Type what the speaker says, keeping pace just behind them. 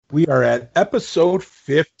We are at episode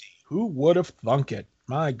 50. Who would have thunk it?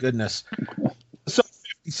 My goodness. So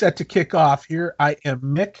 50 set to kick off here. I am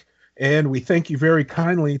Mick, and we thank you very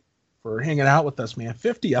kindly for hanging out with us, man.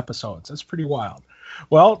 50 episodes. That's pretty wild.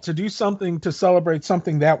 Well, to do something to celebrate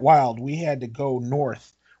something that wild, we had to go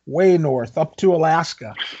north, way north, up to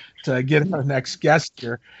Alaska to get our next guest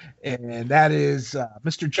here, and that is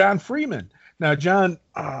Mr. Jon Freeman. Now, John,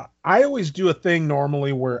 I always do a thing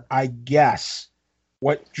normally where I guess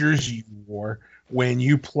what jersey you wore when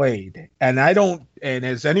you played. And I don't, and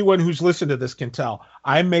as anyone who's listened to this can tell,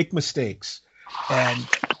 I make mistakes. And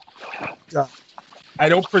I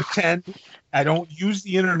don't pretend, I don't use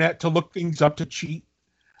the internet to look things up to cheat.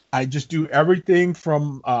 I just do everything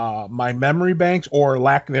from my memory banks or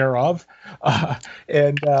lack thereof,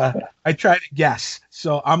 and I try to guess.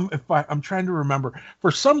 So I'm trying to remember. For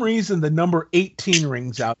some reason, the number 18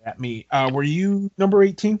 rings out at me. Were you number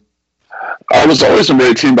 18? I was always number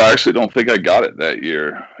 18, but I actually don't think I got it that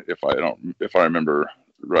year. If I remember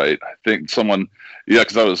right, I think someone,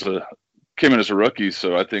 because I came in as a rookie,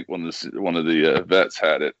 so I think one of the vets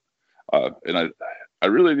had it, and I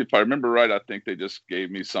really, if I remember right, I think they just gave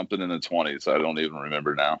me something in the 20s. I don't even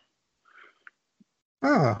remember now.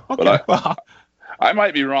 Oh, okay. But I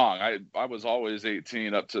might be wrong. I was always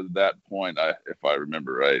 18 up to that point, if I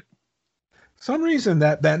remember right. Some reason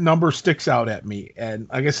that number sticks out at me. And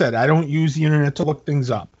like I said, I don't use the internet to look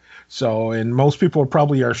things up. So, and most people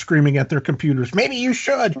probably are screaming at their computers, maybe you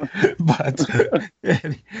should. But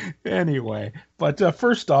anyway, but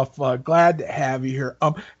first off, glad to have you here.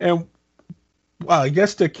 And well, I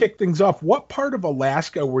guess to kick things off, what part of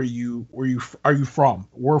Alaska are you from?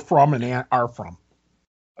 We're from and are from.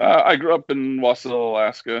 I grew up in Wasilla,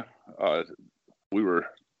 Alaska. We were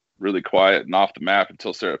really quiet and off the map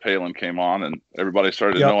until Sarah Palin came on, and everybody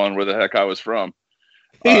started knowing where the heck I was from.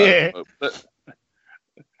 But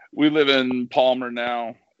we live in Palmer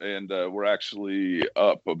now, and we're actually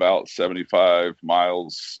up about 75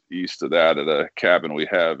 miles east of that at a cabin we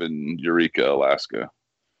have in Eureka, Alaska.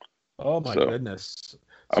 Oh my goodness!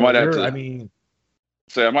 So I might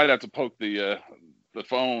have to poke the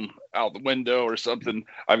phone out the window or something.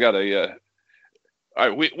 I've got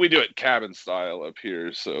we do it cabin style up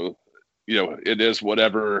here, so it is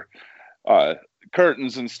whatever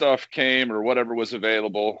curtains and stuff came or whatever was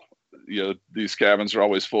available. These cabins are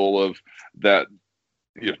always full of that.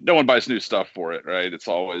 No one buys new stuff for it, right? It's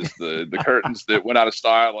always the curtains that went out of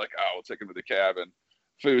style. Like, we'll take them to the cabin.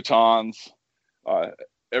 Futons.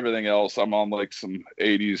 Everything else, I'm on like some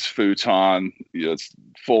 80s futon. It's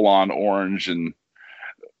full on orange and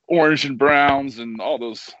browns and all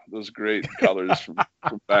those great colors from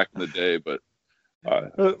back in the day. But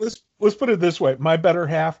let's put it this way: my better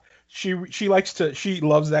half, she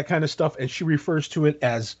loves that kind of stuff, and she refers to it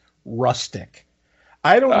as rustic.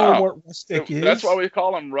 I don't know what rustic is. That's why we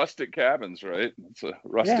call them rustic cabins, right? It's a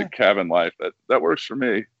rustic cabin life. That works for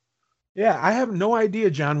me. Yeah, I have no idea,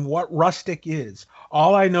 John, what rustic is.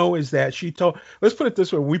 All I know is that she told. Let's put it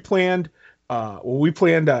this way: we planned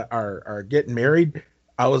our getting married.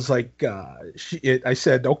 I was like, I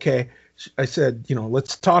said, okay. I said,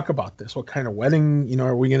 let's talk about this. What kind of wedding,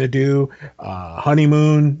 are we going to do?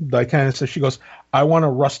 Honeymoon, that kind of stuff. She goes, I want a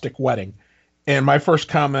rustic wedding. And my first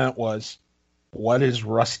comment was, what is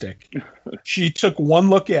rustic? She took one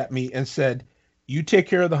look at me and said, you take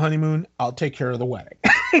care of the honeymoon, I'll take care of the wedding.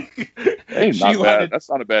 Hey, not bad. That's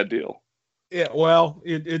not a bad deal. Yeah, well,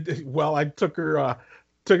 I took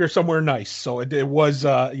her somewhere nice, so it was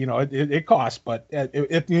it cost, but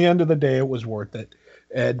at the end of the day, it was worth it.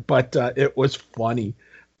 But it was funny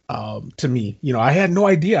to me. I had no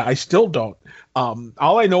idea. I still don't.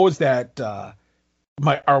 All I know is that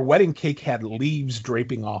our wedding cake had leaves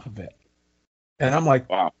draping off of it, and I'm like,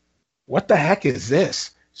 wow, what the heck is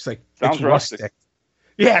this? She's like, sounds it's rustic.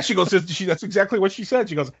 Yeah, she goes, that's exactly what she said.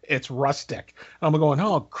 She goes, it's rustic. I'm going,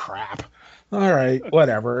 oh crap. All right,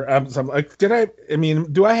 whatever. So I'm like, do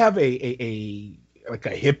I have a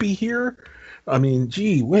hippie here? I mean,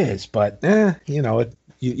 gee whiz, but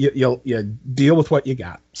you deal with what you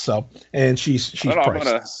got. So, and she's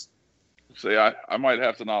priceless. I might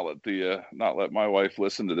have to not let my wife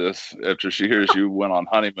listen to this after she hears you went on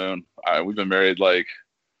honeymoon. We've been married like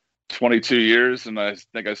 22 years, and I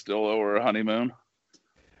think I still owe her a honeymoon.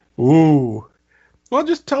 Ooh, well,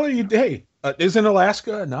 just tell her hey, isn't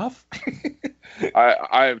Alaska enough?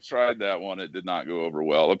 I have tried that one. It did not go over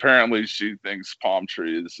well. Apparently, she thinks palm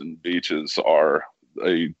trees and beaches are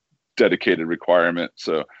a dedicated requirement.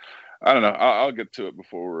 So I don't know. I'll get to it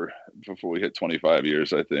before we hit 25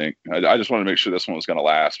 years. I think I just want to make sure this one was going to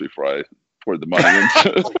last before I poured the money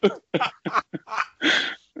into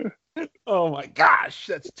it. Oh my gosh,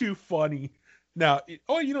 that's too funny. Now,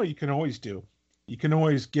 you can always do. You can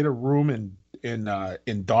always get a room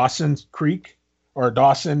in Dawson's Creek or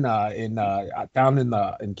Dawson in down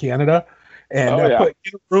in Canada, and Oh yeah.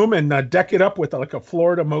 get a room and deck it up with like a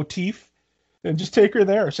Florida motif, and just take her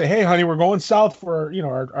there. Say, hey, honey, we're going south for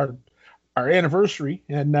our anniversary,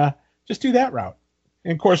 and just do that route.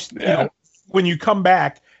 And of course, Yeah. when you come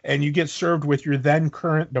back and you get served with your then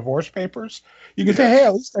current divorce papers, you can say, Yes. hey,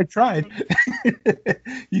 at least I tried.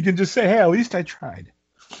 You can just say, hey, at least I tried.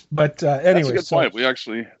 But That's a anyway, good so point. We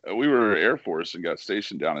actually we were Air Force and got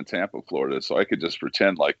stationed down in Tampa, Florida, so I could just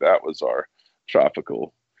pretend like that was our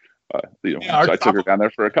tropical. yeah, our So I took her tropical. down there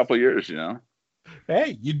for a couple of years.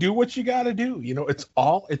 Hey, you do what you got to do. It's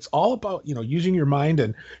all about using your mind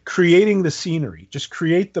and creating the scenery. Just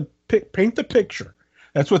paint the picture.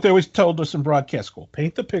 That's what they always told us in broadcast school.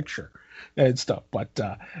 Paint the picture and stuff. But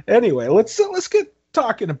anyway, let's get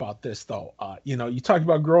talking about this though. You talked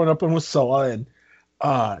about growing up in Wasilla, and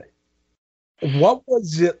uh, what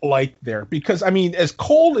was it like there? Because I mean, as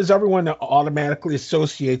cold as everyone automatically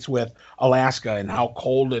associates with Alaska and how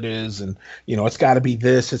cold it is, and it's got to be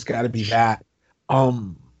this, it's got to be that.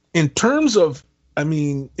 Um, in terms of,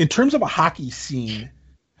 in terms of a hockey scene,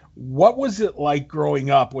 what was it like growing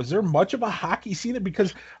up? Was there much of a hockey scene?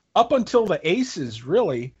 Because up until the Aces,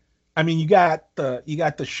 really, you got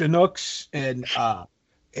the Chinooks and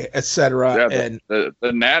et cetera, Yeah, and the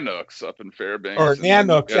Nanooks up in Fairbanks, or and then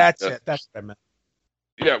Nanooks. That's it. That's what I meant.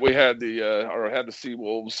 yeah, we had the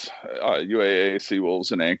Seawolves, UAA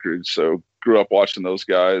Seawolves in Anchorage. So grew up watching those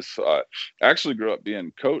guys. Actually grew up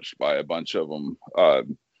being coached by a bunch of them.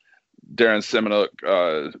 Darren Seminook,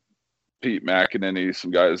 Pete McEnany,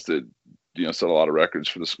 some guys that set a lot of records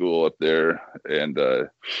for the school up there, and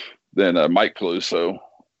then Mike Peluso,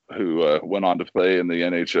 who went on to play in the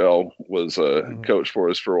NHL, was a coach for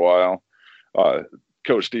us for a while.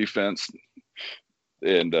 Coach defense,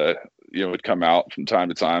 and would come out from time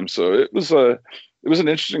to time. So it was an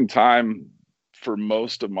interesting time for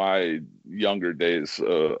most of my younger days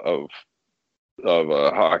of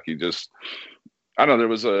hockey. Just I don't know. There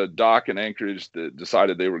was a doc in Anchorage that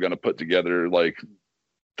decided they were going to put together like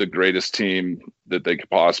the greatest team that they could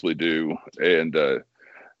possibly do, and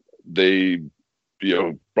they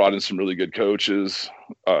brought in some really good coaches,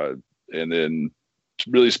 and then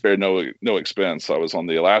really spared no expense. I was on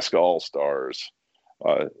the Alaska All Stars.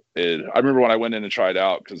 And I remember when I went in and tried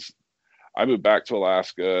out, because I moved back to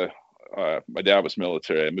Alaska. My dad was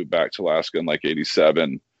military. I moved back to Alaska in like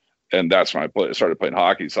 '87, and that's when I started playing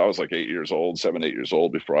hockey. So I was like 8 years old, 8 years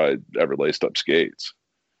old before I ever laced up skates.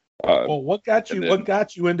 Well, what got you? What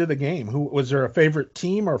got you into the game? Who was there? A favorite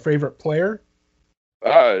team or favorite player?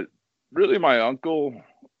 Really, my uncle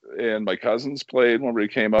and my cousins played when we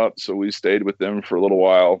came up, so we stayed with them for a little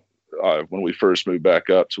while when we first moved back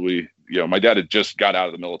up. So my dad had just got out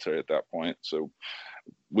of the military at that point, so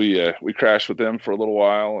we crashed with them for a little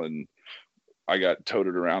while, and I got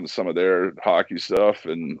toted around to some of their hockey stuff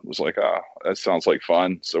and was like, that sounds like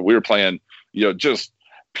fun. So we were playing, just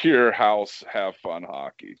pure house, have fun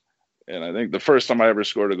hockey. And I think the first time I ever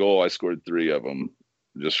scored a goal, I scored 3 of them.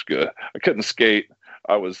 Just good. I couldn't skate.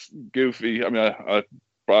 I was goofy. I mean, I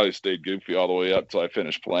probably stayed goofy all the way up till I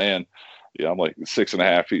finished playing. I'm like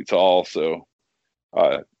 6.5 feet tall. So,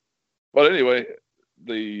 but anyway,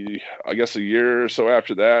 I guess a year or so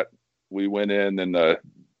after that, we went in, and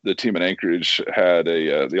the team in Anchorage had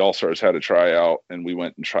the All Stars had a tryout, and we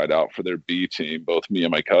went and tried out for their B team, both me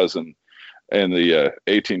and my cousin. And the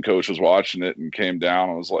A team coach was watching it and came down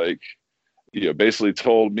and was like, basically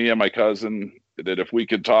told me and my cousin that if we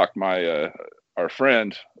could talk our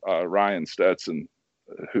friend Ryan Stetson,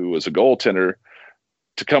 who was a goaltender,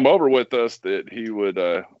 to come over with us, that he would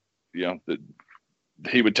that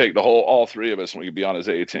he would take all 3 of us, and we could be on his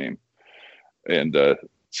A team. And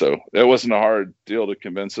so it wasn't a hard deal to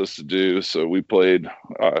convince us to do. So we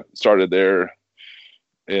started there,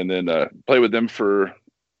 and then played with them for,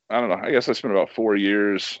 I don't know, I guess I spent about 4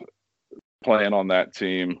 years playing on that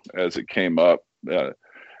team as it came up.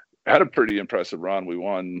 Had a pretty impressive run. We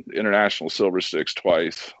won international Silver Sticks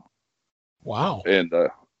twice. Wow. And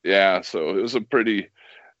so it was a pretty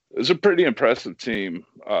impressive team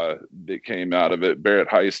that came out of it. Barrett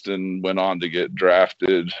Heiston went on to get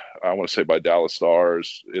drafted, I want to say by Dallas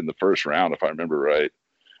Stars in the first round, if I remember right.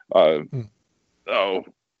 Will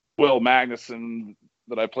Magnuson,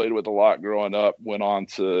 that I played with a lot growing up, went on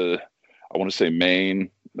to, I want to say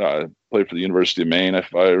Maine, played for the University of Maine,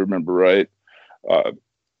 if I remember right.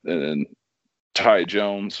 And then Ty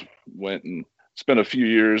Jones went and spent a few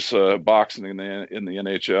years boxing in the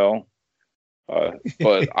NHL.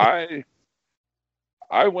 But I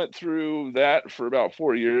I went through that for about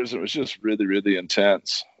 4 years. It was just really, really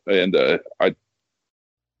intense. And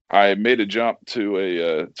I made a jump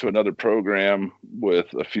to another program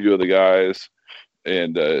with a few of the guys,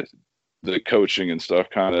 and the coaching and stuff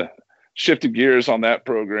kind of shifted gears on that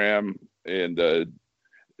program, and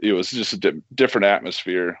it was just a different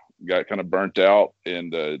atmosphere. Got kind of burnt out,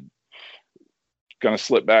 and kind of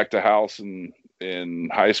slipped back to house in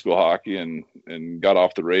high school hockey, and got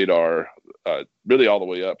off the radar really all the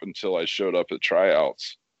way up until I showed up at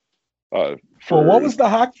tryouts. Well, what was the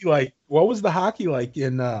hockey like? What was the hockey like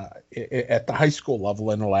in at the high school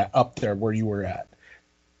level and up there where you were at?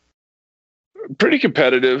 Pretty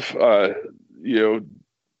competitive.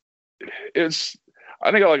 It's,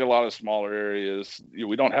 I think, like a lot of smaller areas,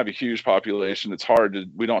 we don't have a huge population. It's hard to,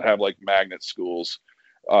 we don't have like magnet schools.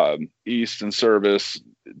 East and Service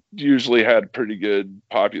usually had pretty good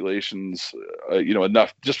populations,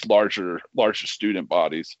 enough, just larger student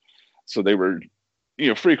bodies. So they were,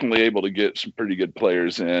 frequently able to get some pretty good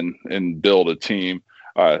players in and build a team.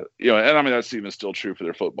 And I mean, that's even still true for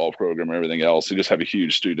their football program and everything else. They just have a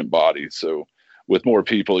huge student body. So with more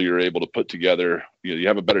people, you're able to put together, you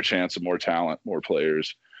have a better chance of more talent, more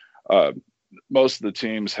players. Most of the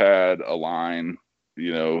teams had a line,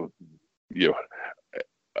 usually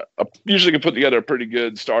can put together a pretty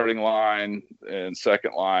good starting line and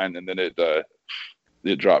second line. And then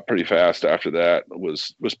it dropped pretty fast after that. It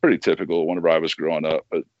was pretty typical whenever I was growing up.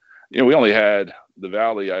 But, we only had, the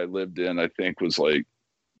valley I lived in, I think, was like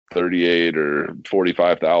 38 or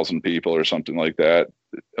 45,000 people or something like that,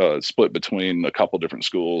 split between a couple different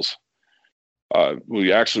schools.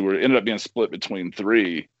 We actually ended up being split between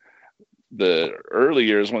 3. The early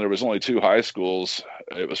years, when there was only 2 high schools,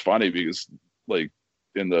 it was funny because, like,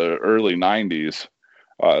 in the early 90s,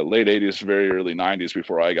 late 80s, very early 90s,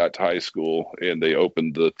 before I got to high school, and they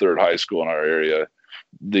opened the 3rd high school in our area,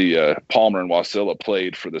 the Palmer and Wasilla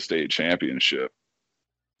played for the state championship.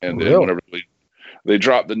 And then whenever they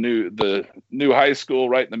dropped the new high school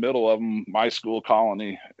right in the middle of them, my school,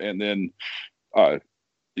 Colony, and then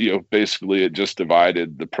basically it just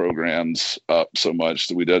divided the programs up so much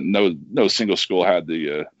that we didn't, no single school had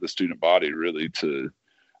the student body really to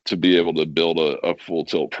be able to build a full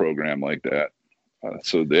tilt program like that.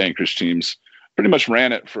 So the Anchorage teams pretty much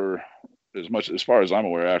ran it for as far as I'm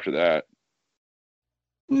aware after that.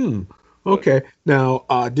 Okay. Now,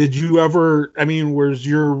 did you ever, was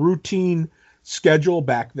your routine schedule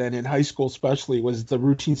back then in high school, especially, was the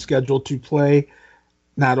routine schedule to play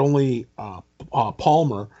not only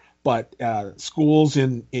Palmer, but schools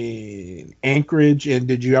in Anchorage? And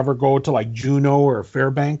did you ever go to like Juneau or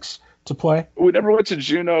Fairbanks to play? We never went to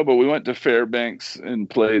Juneau, but we went to Fairbanks and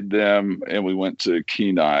played them, and we went to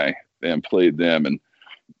Kenai and played them. And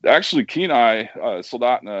actually, Kenai,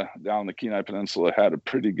 Soldotna down the Kenai Peninsula had a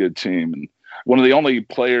pretty good team. And one of the only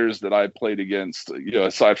players that I played against,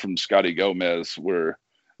 aside from Scotty Gomez, were,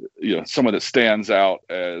 someone that stands out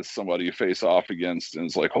as somebody you face off against and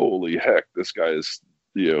is like, holy heck, this guy is,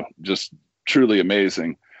 just truly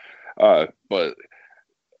amazing. But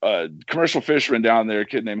commercial fisherman down there, a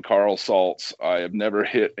kid named Carl Saltz, I have never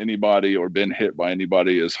hit anybody or been hit by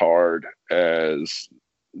anybody as hard as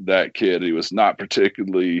that kid. He was not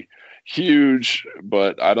particularly huge,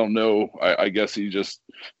 but I don't know. I guess he just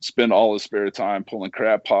spent all his spare time pulling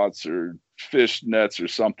crab pots or fish nets or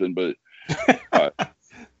something. But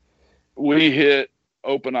we hit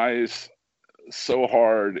open ice so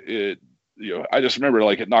hard, I just remember,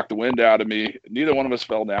 like, it knocked the wind out of me. Neither one of us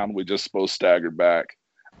fell down. We just both staggered back.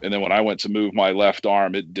 And then when I went to move my left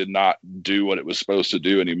arm, it did not do what it was supposed to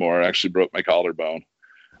do anymore. I actually broke my collarbone.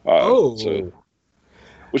 So,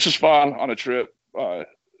 which is fun on a trip, out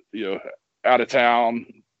of town,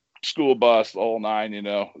 school bus, the whole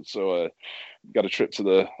 9, So got a trip to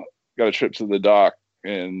the dock,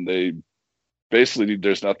 and they basically,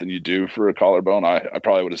 there's nothing you do for a collarbone. I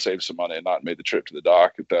probably would have saved some money and not made the trip to the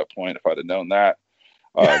dock at that point if I'd have known that.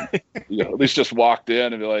 At least just walked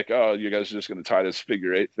in and be like, oh, you guys are just going to tie this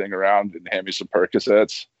figure 8 thing around and hand me some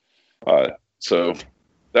Percocets. So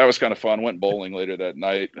that was kind of fun. Went bowling later that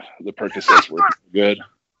night. The Percocets were good.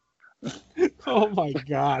 Oh my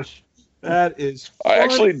gosh, that is fun. I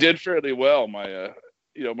actually did fairly well. My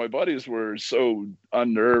buddies were so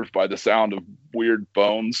unnerved by the sound of weird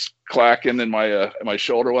bones clacking in my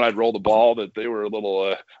shoulder when I'd roll the ball that they were a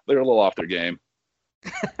little off their game.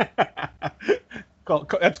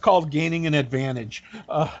 That's called gaining an advantage.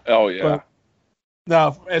 Oh yeah.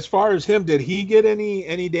 Now, as far as him, did he get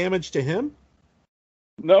any damage to him?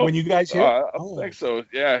 No. When you guys hit? I think so.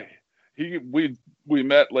 Yeah. We we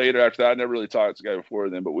met later after that. I never really talked to the guy before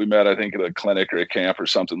then, but we met, I think, at a clinic or a camp or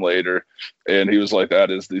something later. And he was like,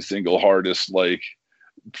 that is the single hardest, like,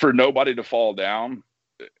 for nobody to fall down.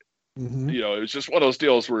 Mm-hmm. You know, it was just one of those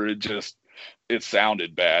deals where it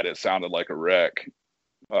sounded bad. It sounded like a wreck.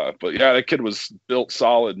 But yeah, that kid was built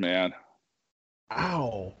solid, man.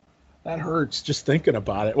 Ow, that hurts just thinking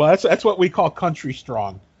about it. Well, that's what we call country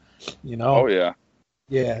strong, you know? Oh, yeah.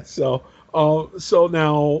 Yeah. So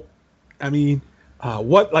now, I mean,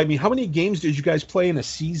 how many games did you guys play in a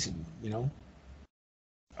season, you know?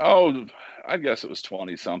 Oh, I guess it was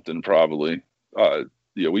 20 something probably.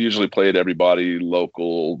 We usually played everybody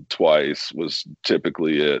local twice was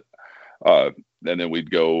typically it. And then we'd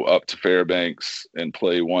go up to Fairbanks and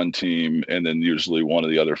play one team, and then usually one of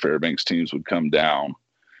the other Fairbanks teams would come down,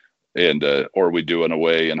 and or we'd do an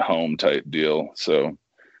away and home type deal. So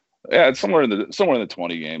yeah, it's somewhere in the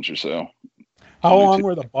 20 games or so. How long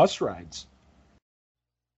were the bus rides?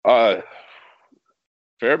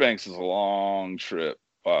 Fairbanks is a long trip.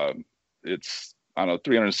 It's, I don't know,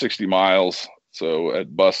 360 miles. So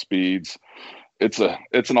at bus speeds, it's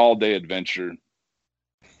an all day adventure.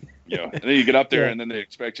 You know, and then you get up there, Yeah. and then they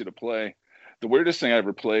expect you to play. The weirdest thing I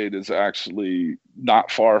ever played is actually not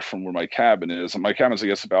far from where my cabin is. And my cabin's, I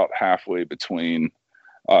guess, about halfway between,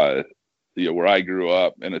 where I grew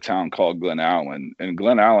up in a town called Glen Allen. And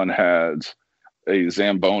Glen Allen has a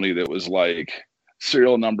Zamboni that was like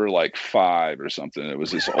serial number like 5 or something. It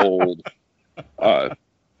was this old,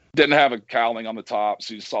 didn't have a cowling on the top,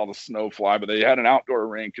 so you saw the snow fly, but they had an outdoor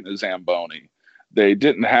rink in a Zamboni. They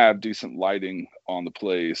didn't have decent lighting on the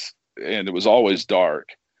place, and it was always dark.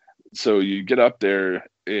 So you get up there,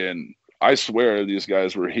 and I swear these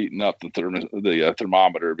guys were heating up the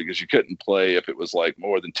thermometer, because you couldn't play if it was like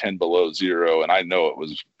more than 10 below zero, and I know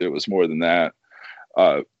it was more than that.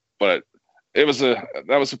 But that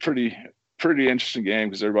was a pretty interesting game,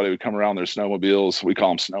 because everybody would come around their snowmobiles. We call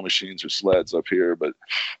them snow machines or sleds up here, but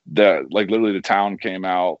that, like, literally the town came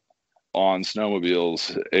out on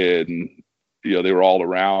snowmobiles, and they were all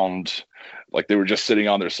around, like they were just sitting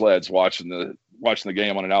on their sleds watching the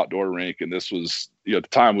game on an outdoor rink. And this was, at the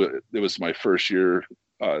time, it was my first year,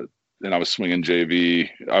 and I was swinging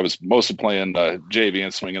JV. I was mostly playing JV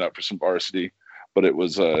and swinging up for some varsity, but it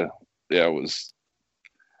was it was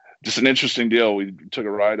just an interesting deal. We took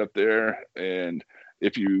a ride up there, and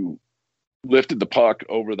if you lifted the puck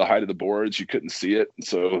over the height of the boards, you couldn't see it.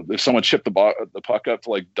 So if someone chipped the puck up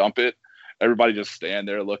to like dump it, everybody just stand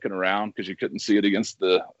there looking around, because you couldn't see it against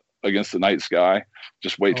the night sky.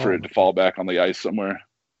 Just wait for it to fall back on the ice somewhere.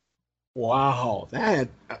 Wow,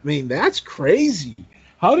 that's crazy.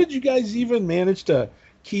 How did you guys even manage to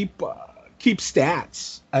keep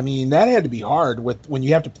stats? I mean, that had to be hard when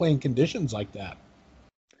you have to play in conditions like that.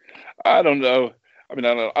 I don't know. I mean,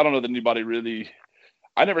 I don't know that anybody really.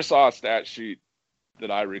 I never saw a stat sheet that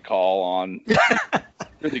I recall on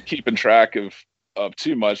really keeping track of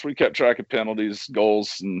too much. We kept track of penalties,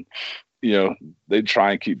 goals, and they'd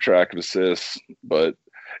try and keep track of assists. But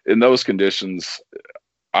in those conditions,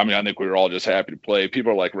 I mean, I think we were all just happy to play.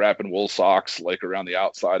 People are like wrapping wool socks like around the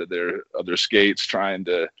outside of their skates, trying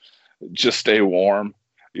to just stay warm.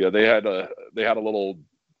 They had a little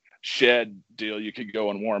shed deal you could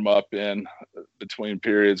go and warm up in between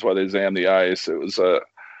periods while they examined the ice. It was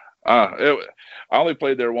I only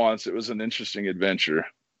played there once. It was an interesting adventure.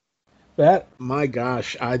 My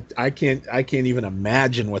gosh, I can't even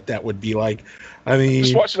imagine what that would be like. I mean,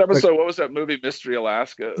 just watch an episode. What was that movie, Mystery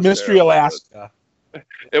Alaska? Mystery Alaska.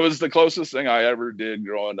 It was the closest thing I ever did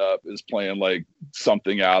growing up, is playing like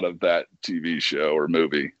something out of that TV show or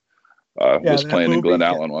movie. Was playing in Glen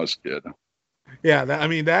Allen when I was a kid. Yeah,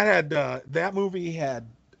 that movie had,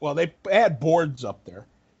 well, they had boards up there,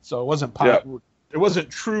 so it wasn't it wasn't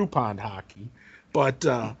true pond hockey, but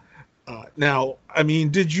now, I mean,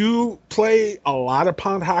 did you play a lot of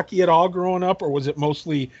pond hockey at all growing up, or was it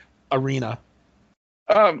mostly arena?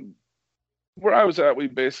 Where I was at, we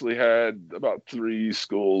basically had about 3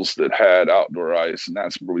 schools that had outdoor ice, and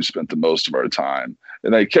that's where we spent the most of our time.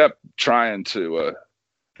 And they kept trying to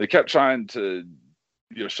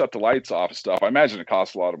shut the lights off and stuff. I imagine it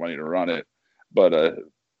costs a lot of money to run it, but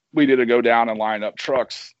we did go down and line up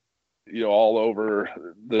trucks, all over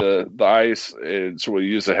the ice, and so we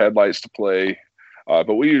used the headlights to play.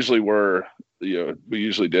 But we usually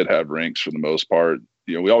did have rinks for the most part.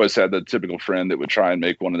 We always had the typical friend that would try and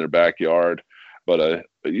make one in their backyard, but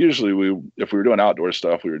usually if we were doing outdoor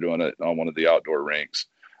stuff, we were doing it on one of the outdoor rinks.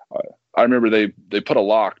 I remember they put a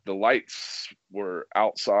lock. The lights were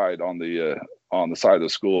outside on the side of the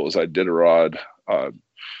school. It was Iditarod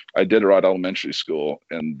I did it at elementary school,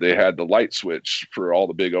 and they had the light switch for all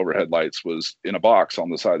the big overhead lights was in a box on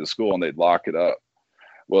the side of the school, and they'd lock it up.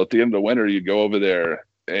 Well, at the end of the winter, you'd go over there,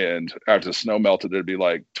 and after the snow melted, there'd be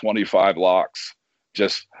like 25 locks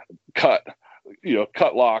just cut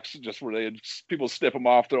locks, just where people snip them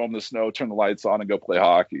off, throw them in the snow, turn the lights on, and go play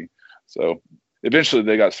hockey. So eventually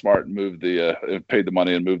they got smart and moved paid the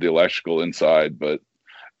money and moved the electrical inside. But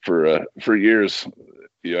for years,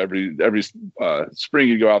 every spring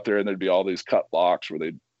you go out there and there'd be all these cut locks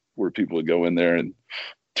where people would go in there and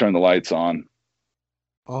turn the lights on.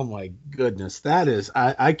 Oh my goodness, that is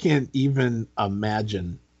I can't even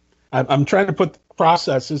imagine. I'm trying to put the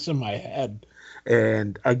processes in my head,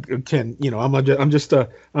 and I can,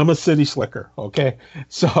 I'm a city slicker. Okay,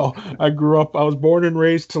 so I was born and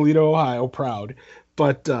raised Toledo, Ohio, proud,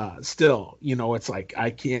 but still, it's like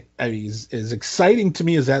I can't. I mean, as exciting to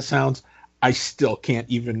me as that sounds, I still can't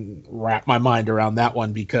even wrap my mind around that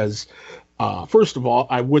one because, first of all,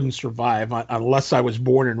 I wouldn't survive unless I was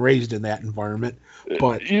born and raised in that environment.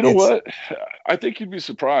 But you know what? I think you'd be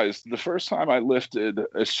surprised. The first time I lifted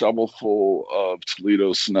a shovelful of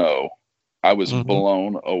Toledo snow, I was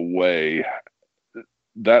blown away.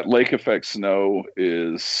 That lake effect snow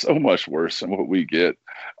is so much worse than what we get.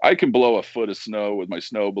 I can blow a foot of snow with my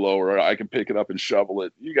snow blower. I can pick it up and shovel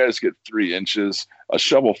it. You guys get 3 inches. A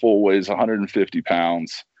shovelful weighs 150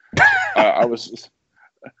 pounds. I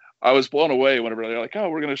was blown away whenever they're like, "Oh,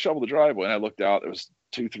 we're going to shovel the driveway." And I looked out, there was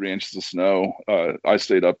 2-3 inches of snow. I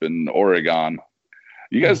stayed up in Oregon.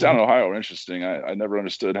 You guys down in Ohio are interesting. I never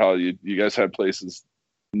understood how you guys had places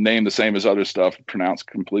named the same as other stuff, pronounced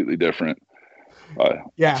completely different.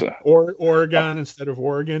 Or Oregon instead of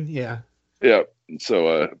Oregon. Yeah. Yeah.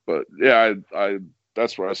 So, but yeah, I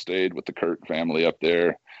that's where I stayed with the Kurt family up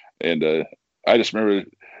there. And I just remember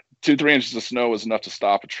 2-3 inches of snow was enough to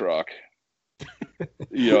stop a truck.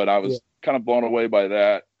 And I was kind of blown away by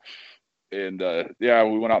that. And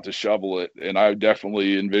we went out to shovel it, and I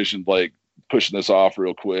definitely envisioned like pushing this off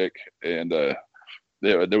real quick, and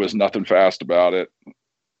there was nothing fast about it, but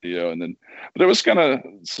it was kind of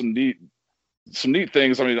some neat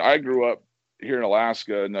things. I mean, I grew up here in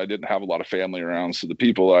Alaska, and I didn't have a lot of family around, so the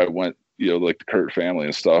people I went, like the Kurt family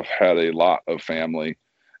and stuff, had a lot of family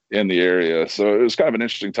in the area, so it was kind of an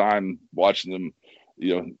interesting time watching them.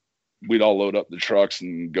 We'd all load up the trucks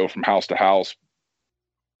and go from house to house,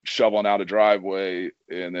 shoveling out a driveway,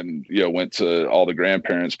 and then went to all the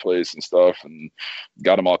grandparents' place and stuff and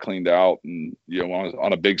got them all cleaned out. And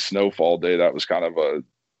on a big snowfall day, that was kind of a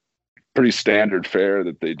pretty standard fare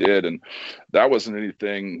that they did, and that wasn't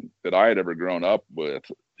anything that I had ever grown up with.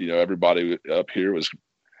 Everybody up here was,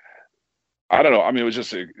 I don't know, I mean, it was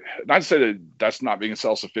just not to say that that's not being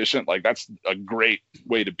self-sufficient, like that's a great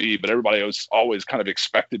way to be, but everybody was always kind of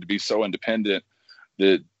expected to be so independent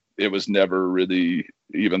that it was never really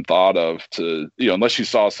even thought of to, unless you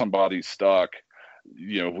saw somebody stuck.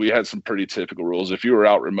 We had some pretty typical rules. If you were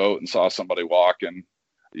out remote and saw somebody walking,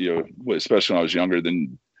 especially when I was younger,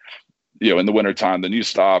 then, in the wintertime, then you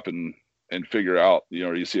stop and figure out,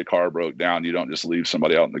 or you see a car broke down, you don't just leave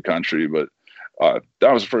somebody out in the country. But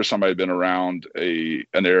that was the first time I'd been around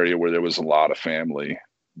an area where there was a lot of family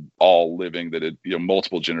all living, that had,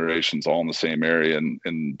 multiple generations all in the same area,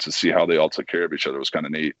 and to see how they all took care of each other was kind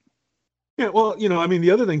of neat. Yeah, well, I mean, the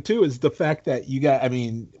other thing too is the fact that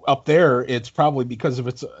up there, it's probably because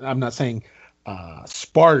of I'm not saying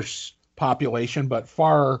sparse population, but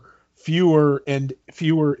far fewer and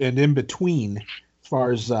in between, as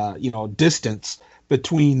far as distance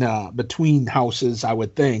between houses, I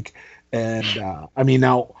would think. And I mean,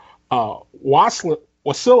 now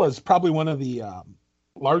Wasilla is probably one of the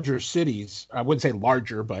larger cities. I wouldn't say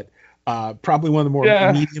larger, but probably one of the more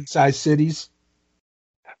medium-sized cities.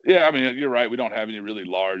 Yeah, I mean, you're right. We don't have any really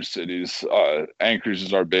large cities. Anchorage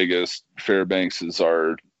is our biggest. Fairbanks is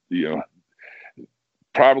our,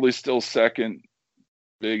 probably still second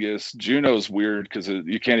biggest. Juneau's weird because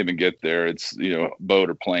you can't even get there. It's, boat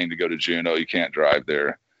or plane to go to Juneau. You can't drive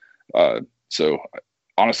there. So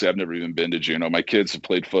honestly, I've never even been to Juneau. My kids have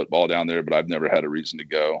played football down there, but I've never had a reason to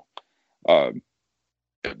go.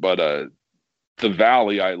 But the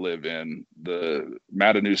valley I live in, the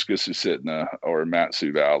Matanuska-Susitna or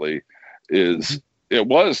Mat-Su Valley, it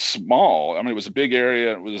was small. I mean, it was a big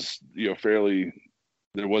area. It was,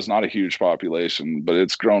 there was not a huge population, but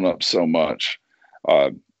it's grown up so much.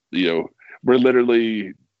 We're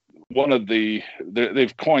literally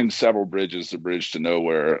they've coined several bridges, the bridge to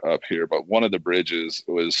nowhere up here, but one of the bridges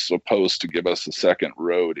was supposed to give us a second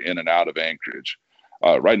road in and out of Anchorage.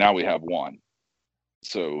 Right now we have one.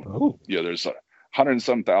 So, hundred and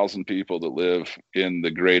some thousand people that live in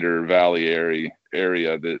the greater Valley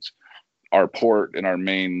area. That's our port and our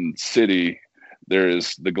main city. There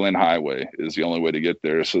is the Glen Highway is the only way to get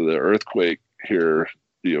there. So the earthquake here,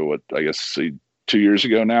 what I guess 2 years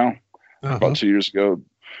ago now, about 2 years ago,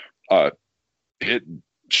 it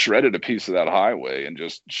shredded a piece of that highway and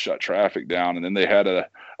just shut traffic down. And then they had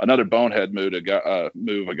another bonehead move.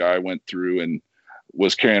 A guy went through and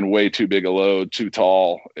was carrying way too big a load, too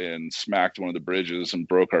tall, and smacked one of the bridges and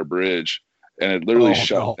broke our bridge. And it literally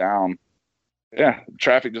shut down. Yeah,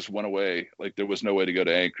 traffic just went away. Like there was no way to go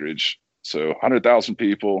to Anchorage. So 100,000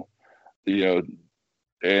 people,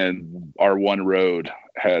 and our one road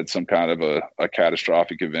had some kind of a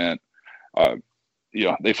catastrophic event.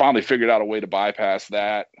 They finally figured out a way to bypass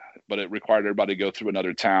that, but it required everybody to go through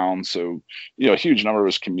another town. So, a huge number of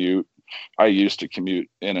us commute. I used to commute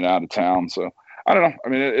in and out of town. So I don't know. I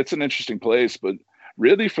mean, it's an interesting place, but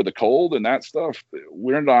really for the cold and that stuff,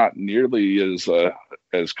 we're not nearly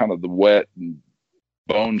as kind of the wet and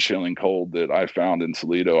bone chilling cold that I found in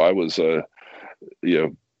Toledo. I was,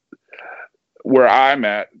 where I'm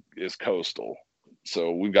at is coastal.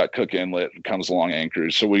 So we've got Cook Inlet that comes along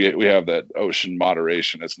Anchorage. So we have that ocean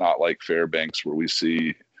moderation. It's not like Fairbanks where we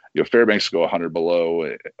see, Fairbanks go 100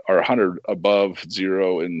 below or 100 above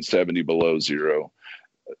zero and 70 below zero.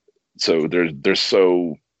 So they're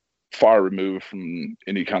so far removed from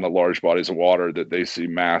any kind of large bodies of water that they see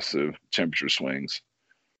massive temperature swings.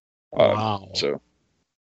 Wow. So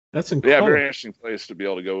that's incredible. Yeah, very interesting place to be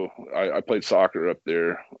able to go. I played soccer up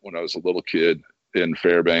there when I was a little kid in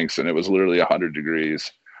Fairbanks, and it was literally 100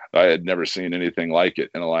 degrees. I had never seen anything like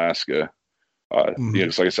it in Alaska. Like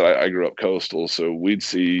I said, I grew up coastal, so we'd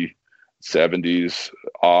see 70s,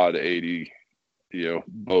 odd 80.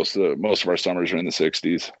 Most of our summers are in the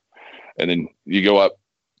 60s, and then you go up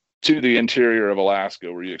to the interior of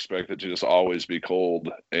Alaska where you expect it to just always be cold,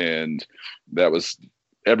 and that was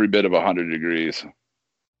every bit of 100 degrees.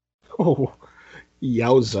 Oh,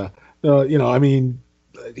 yowza!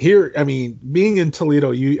 Being in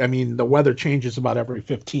Toledo, the weather changes about every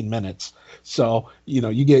 15 minutes. So,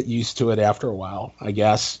 you get used to it after a while, I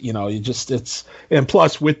guess. And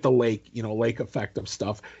plus with the lake, lake effect of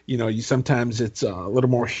stuff, sometimes it's a little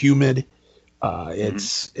more humid.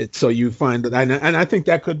 It's so you find that, and I think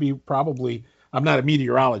that could be probably, I'm not a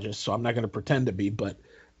meteorologist, so I'm not going to pretend to be, but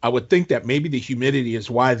I would think that maybe the humidity is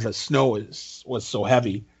why the snow was so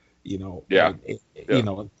heavy, and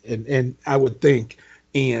I would think,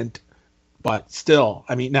 but still,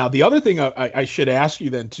 now the other thing I should ask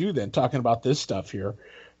you then talking about this stuff here,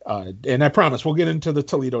 and I promise we'll get into the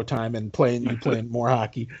Toledo time and playing more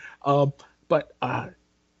hockey, but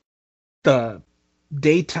the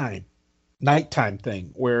nighttime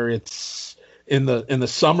thing where it's in the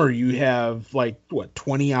summer you have like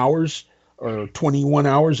 20 hours or 21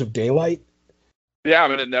 hours of daylight. Yeah,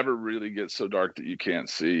 it never really gets so dark that you can't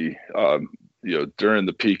see. During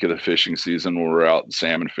the peak of the fishing season when we're out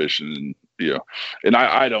salmon fishing, and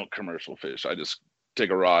I don't commercial fish. I just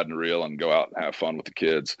take a rod and reel and go out and have fun with the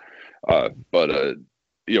kids. But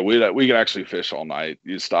we can actually fish all night.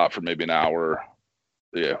 You stop for maybe an hour.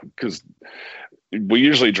 Yeah, because we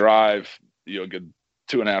usually drive, a good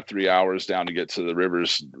 2.5, 3 hours down to get to the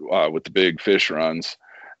rivers with the big fish runs.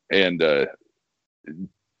 And the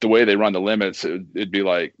way they run the limits, it'd be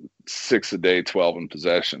like 6 a day, 12 in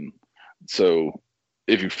possession. So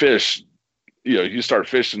if you fish, you start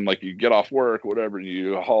fishing, like you get off work, whatever, and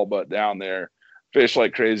you haul butt down there, fish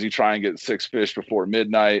like crazy, try and get 6 fish before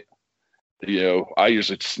midnight. I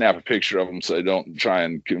usually snap a picture of them so I don't try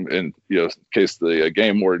and in case the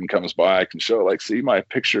game warden comes by, I can show like, see my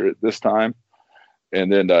picture at this time.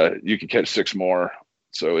 And then you can catch 6 more.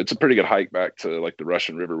 So it's a pretty good hike back to like the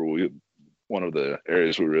Russian River, one of the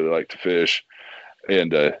areas we really like to fish.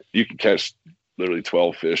 And you can catch literally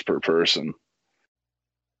 12 fish per person.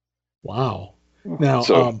 Wow. Now,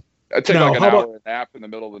 so I take like an hour nap in the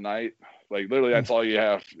middle of the night. Like literally that's all you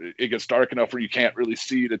have. It gets dark enough where you can't really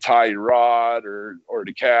see to tie your rod or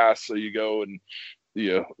to cast. So you go and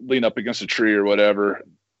lean up against a tree or whatever,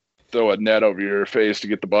 throw a net over your face to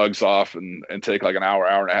get the bugs off and take like an hour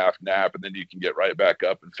and a half nap. And then you can get right back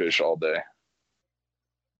up and fish all day.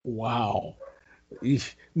 Wow.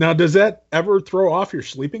 Now, does that ever throw off your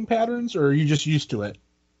sleeping patterns or are you just used to it?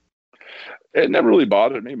 It never really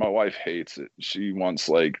bothered me. My wife hates it. She wants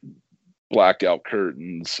like blacked out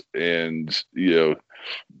curtains and,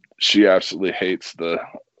 she absolutely hates the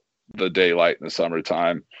daylight in the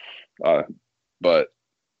summertime. But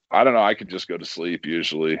I don't know. I could just go to sleep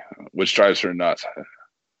usually, which drives her nuts.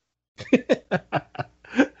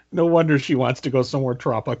 No wonder she wants to go somewhere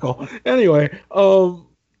tropical. Anyway,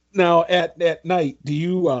 Now at night, do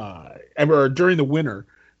you ever during the winter?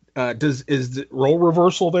 Is the role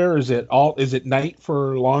reversal there? Is it night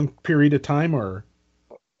for a long period of time or?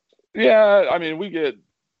 Yeah, I mean,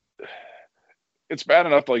 it's bad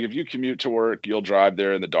enough. Like if you commute to work, you'll drive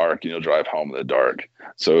there in the dark and you'll drive home in the dark.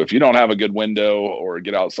 So if you don't have a good window or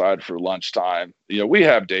get outside for lunchtime, we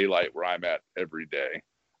have daylight where I'm at every day.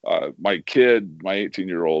 My kid, my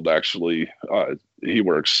 18-year-old, actually, he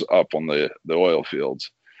works up on the oil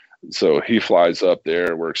fields. So he flies up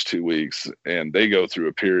there, works 2 weeks, and they go through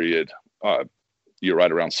a period,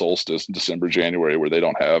 right around solstice, December, January, where they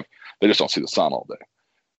just don't see the sun all day.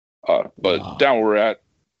 But down where we're at,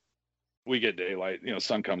 we get daylight.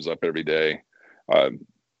 Sun comes up every day.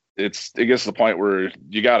 It gets to the point where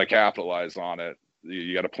you got to capitalize on it.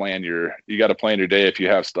 You got to plan your day. If you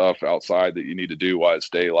have stuff outside that you need to do while it's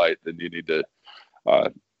daylight, then you need to,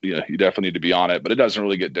 you definitely need to be on it. But it doesn't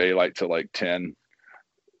really get daylight till like 10.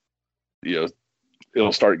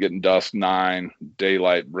 It'll start getting dusk 9,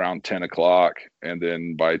 daylight around 10 o'clock, and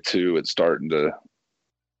then by 2 it's starting to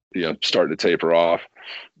taper off.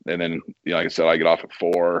 And then, like I said, I get off at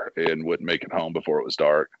 4 and wouldn't make it home before it was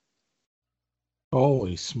dark.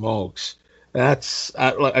 Holy smokes. That's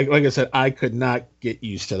like I said, I could not get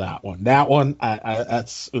used to that one. That one,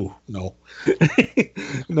 no.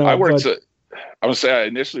 No, I would say I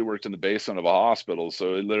initially worked in the basement of a hospital,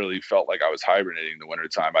 so it literally felt like I was hibernating in the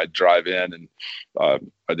wintertime. I'd drive in and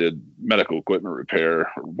I did medical equipment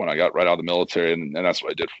repair when I got right out of the military, and that's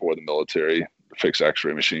what I did for the military, fix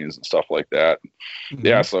x-ray machines and stuff like that. Mm-hmm.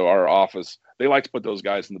 Yeah, so our office, they like to put those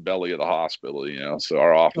guys in the belly of the hospital, so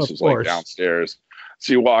our office was like downstairs.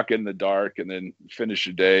 So you walk in the dark and then finish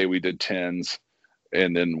your day. We did 10s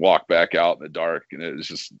and then walk back out in the dark. And it was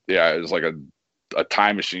just, it was like a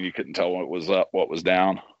time machine. You couldn't tell what was up, what was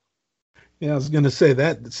down. Yeah, I was going to say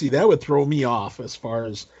that. See, that would throw me off as far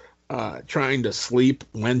as trying to sleep.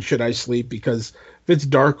 When should I sleep? Because if it's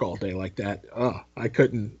dark all day like that, I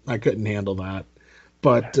couldn't handle that.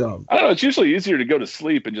 But I don't know. It's usually easier to go to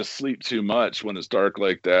sleep and just sleep too much when it's dark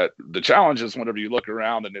like that. The challenge is whenever you look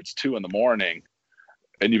around and it's 2 a.m.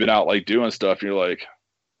 and you've been out like doing stuff, you're like,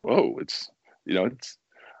 whoa, it's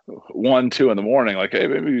 1, 2 a.m. Like, hey,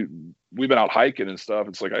 maybe we've been out hiking and stuff.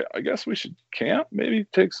 It's like, I guess we should camp, maybe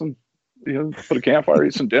take some, put a campfire,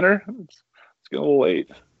 eat some dinner. It's getting a little late.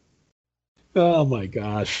 Oh my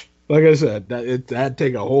gosh. Like I said, that'd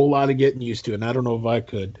take a whole lot of getting used to, and I don't know if I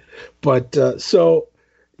could. But so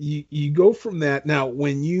you go from that. Now,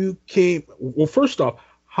 when you came, well, first off,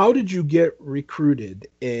 how did you get recruited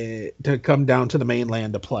to come down to the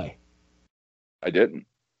mainland to play? I didn't.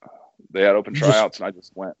 They had open tryouts, and I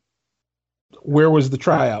just went. Where was the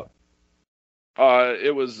tryout?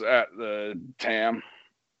 It was at the TAM.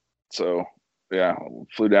 So yeah,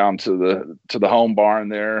 flew down to the home barn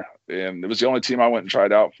there, and it was the only team I went and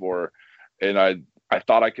tried out for. And I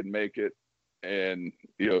thought I could make it, and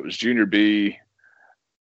it was junior B.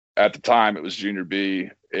 At the time, it was junior B,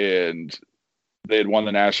 and they had won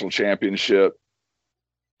the national championship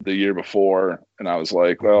the year before, and I was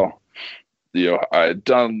like, well, I had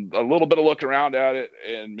done a little bit of looking around at it,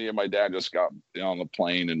 and me and my dad just got on the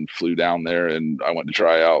plane and flew down there, and I went to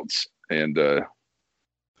tryouts. And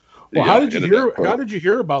well, how did you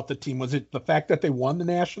hear about the team? Was it the fact that they won the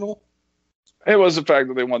national? It was the fact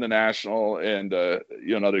that they won the national, and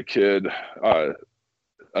another kid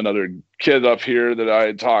up here that I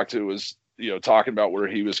had talked to was talking about where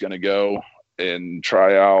he was going to go and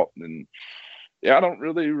try out. And I don't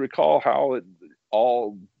really recall how it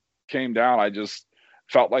all came down. I just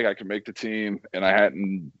felt like I could make the team, and I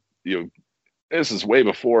hadn't, this is way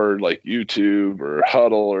before like YouTube or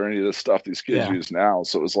Huddle or any of this stuff these kids use now.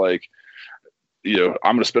 So it was like, I'm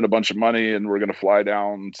going to spend a bunch of money and we're going to fly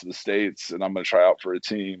down to the States and I'm going to try out for a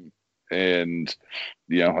team. And,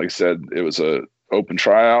 like I said, it was a open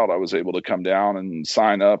tryout. I was able to come down and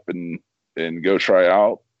sign up and go try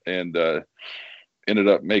out, and ended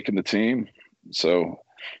up making the team. So,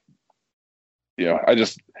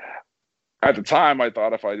 at the time I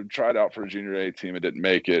thought if I tried out for a junior A team and didn't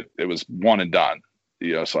make it, it was one and done,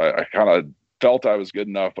 so I kind of felt I was good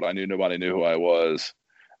enough, but I knew nobody knew who I was.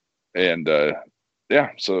 And,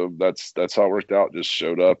 so that's how it worked out. Just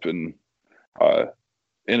showed up and,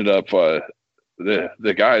 ended up,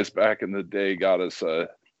 the guys back in the day got us, it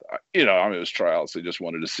was tryouts. They just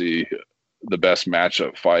wanted to see the best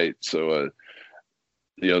matchup fight. So,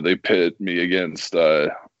 they pit me against,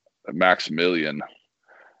 Maximilian,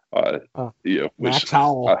 Max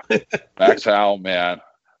Howell. Max Howell, man,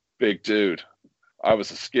 big dude. I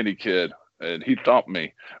was a skinny kid, and he thumped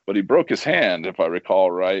me, but he broke his hand, if I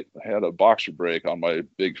recall right. I had a boxer break on my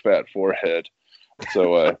big fat forehead,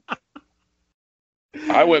 So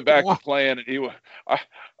I went back to playing, and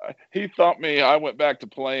he thumped me. I went back to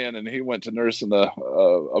playing, and he went to nursing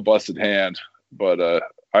a busted hand. But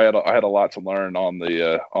I had a lot to learn on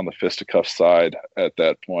the fisticuff side at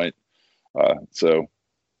that point. So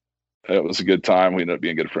it was a good time. We ended up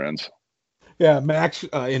being good friends. Yeah, Max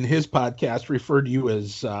in his podcast referred to you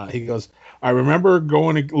as he goes, I remember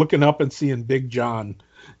going and looking up and seeing Big John,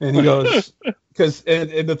 and he goes because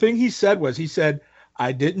and the thing he said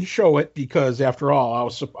I didn't show it because after all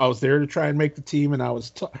I was there to try and make the team and I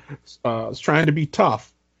was trying to be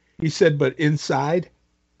tough. He said, but inside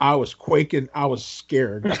I was quaking. I was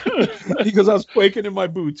scared. He goes, I was quaking in my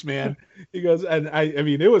boots, man. He goes, and I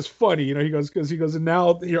mean, it was funny, He goes, and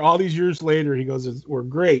now here all these years later, he goes, we're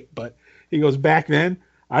great, but he goes, back then,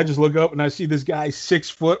 I just look up and I see this guy 6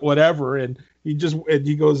 foot, whatever, and he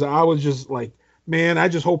goes, I was just like, man, I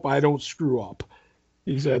just hope I don't screw up.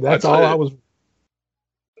 He said, that's all I was.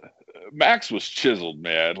 Max was chiseled,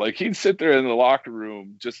 man. Like he'd sit there in the locker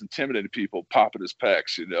room, just intimidating people, popping his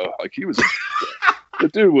pecs. Like he was. The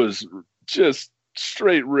dude was just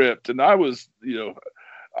straight ripped, and I was,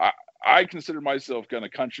 I consider myself kind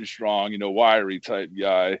of country strong, wiry type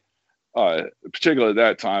guy. Particularly at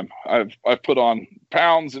that time, I've put on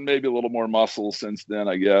pounds and maybe a little more muscle since then,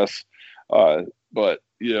 I guess. But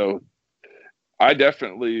I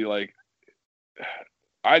definitely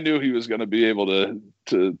I knew he was going to be able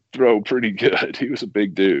to throw pretty good. He was a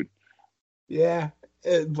big dude. Yeah,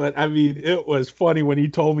 but I mean, it was funny when he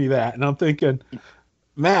told me that, and I'm thinking,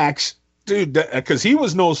 Max, dude, because he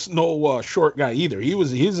was no short guy either.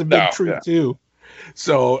 He's a big tree too.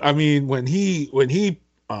 So I mean, when he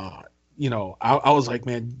I was like,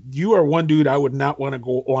 man, you are one dude I would not want to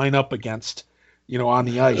go line up against, on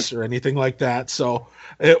the ice or anything like that. So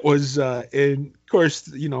it was, and of course,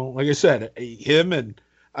 like I said, him and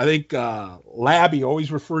I think Labby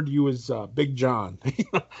always referred to you as Big John.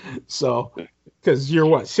 So, because you're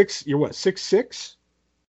what, 6'6"?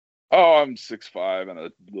 Oh, I'm 6'5" and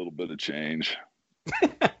a little bit of change.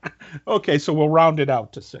 Okay, so we'll round it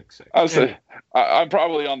out to 6'6". I would say I'm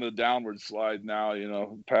probably on the downward slide now.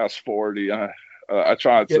 Past 40. I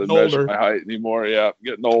try not to measure my height anymore. Yeah,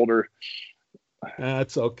 getting older.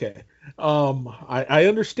 That's okay. I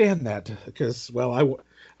understand that because, well,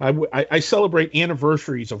 I celebrate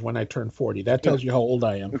anniversaries of when I turned 40. That tells you how old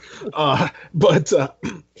I am. But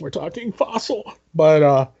we're talking fossil.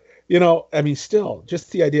 But I mean, still,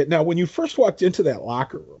 just the idea. Now, when you first walked into that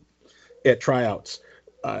locker room at tryouts,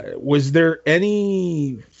 was there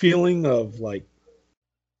any feeling of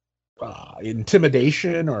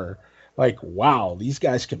intimidation or wow, these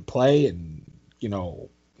guys can play and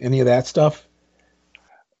any of that stuff?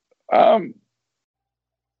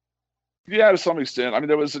 Yeah, to some extent. I mean,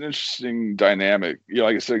 there was an interesting dynamic.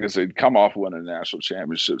 Like I said, because they'd come off winning a national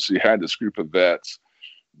championship, so you had this group of vets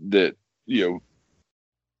that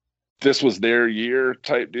this was their year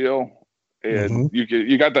type deal. And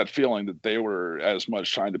you got that feeling that they were as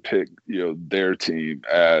much trying to pick, their team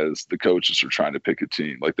as the coaches were trying to pick a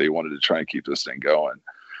team. Like they wanted to try and keep this thing going.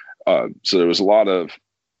 So there was a lot of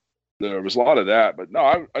that. But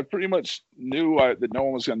no, I pretty much knew that no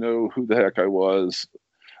one was going to know who the heck I was.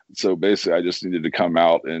 So basically, I just needed to come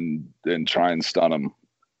out and try and stun them,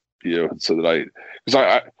 so that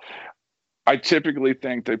because I typically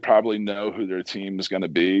think they probably know who their team is going to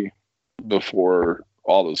be before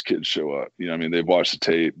all those kids show up. I mean, they've watched the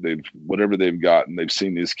tape, whatever they've gotten, they've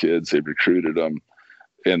seen these kids, they've recruited them,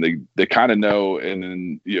 and they kind of know. And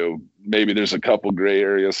then, maybe there's a couple gray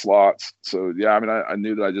area slots. So yeah, I mean, I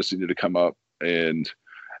knew that I just needed to come up, and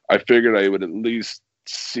I figured I would at least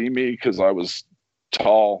see me because I was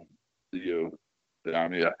tall. I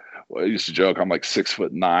mean, I used to joke I'm like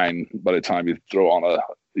 6'9" by the time you throw on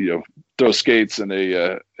throw skates and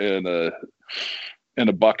a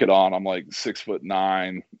bucket on. I'm like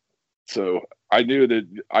 6'9", so I knew that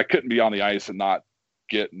I couldn't be on the ice and not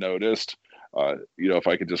get noticed. If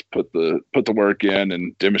I could just put the work in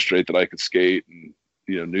and demonstrate that I could skate and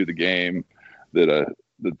knew the game, that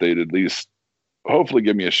they'd at least hopefully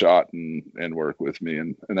give me a shot and work with me,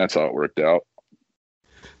 and that's how it worked out.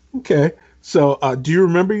 Okay, so do you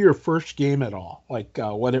remember your first game at all? Like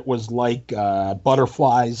what it was like,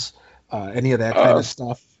 butterflies, any of that kind of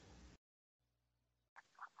stuff?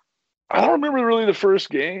 I don't remember really the first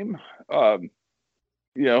game.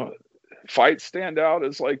 Fights stand out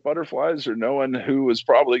as like butterflies, or knowing who was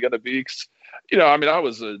probably going to be. I mean, I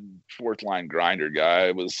was a fourth line grinder guy.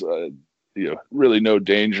 It was, really no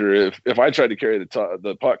danger. If I tried to carry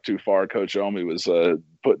the puck too far, Coach Omi was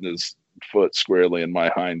putting his foot squarely in my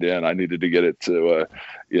hind end. I needed to get it to,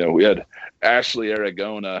 we had Ashley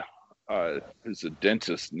Aragona who's a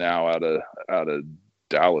dentist now out of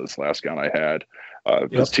Dallas. Last count I had,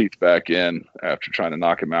 his Yep. teeth back in after trying to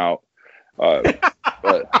knock him out.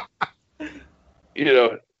 But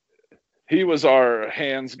he was our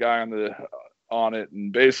hands guy on it,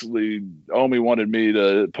 and basically Omi wanted me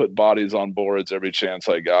to put bodies on boards every chance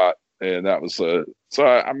I got, and that was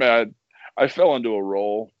I fell into a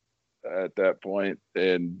role at that point,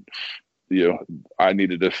 and I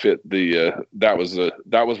needed to fit that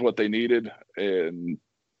was what they needed, and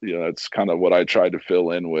that's kind of what I tried to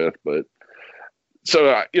fill in with. But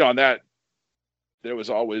so on that, there was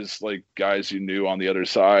always like guys you knew on the other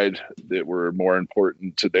side that were more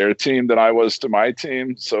important to their team than I was to my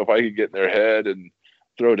team. So if I could get in their head and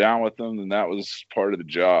throw down with them, then that was part of the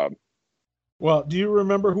job. Well, do you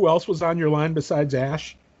remember who else was on your line besides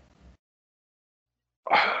Ash?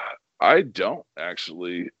 I don't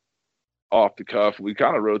actually, off the cuff. We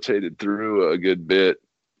kind of rotated through a good bit,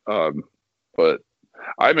 but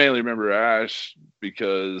I mainly remember Ash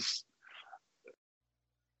because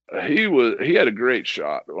he had a great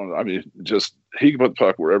shot. I mean, just he could put the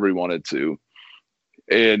puck wherever he wanted to,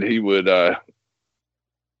 and he would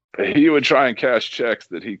try and cash checks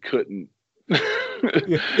that he couldn't.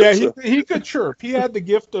 Yeah, he could chirp. He had the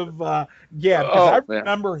gift of gab, because I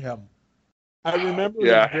remember him. I remember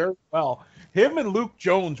him very well. Him and Luke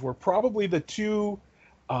Jones were probably the two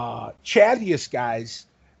chattiest guys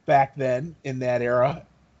back then in that era,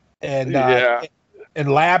 and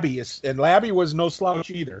Labby was no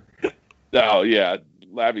slouch either. Oh yeah,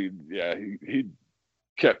 Labby, yeah, he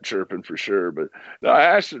kept chirping for sure. But no,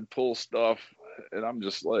 Ash would pull stuff, and I'm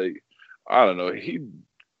just like, I don't know.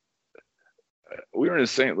 We were in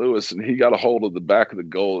St. Louis, and he got a hold of the back of the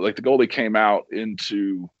goal. Like the goalie came out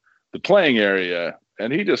into the playing area,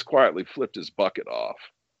 and he just quietly flipped his bucket off.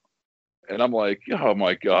 And I'm like, oh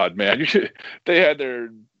my God, man! They had their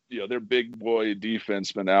big boy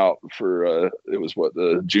defenseman out for it was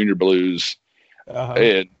the Junior Blues,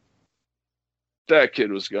 and that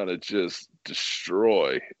kid was gonna just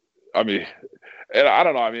destroy. I mean, and I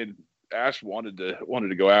don't know. I mean, Ash wanted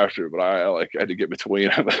to go after it, but I had to get between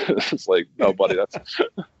him. It's like, no, buddy,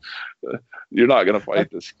 you're not gonna fight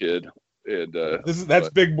this kid. And that's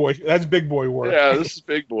big boy. That's big boy work. Yeah, this is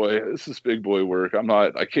big boy. This is big boy work.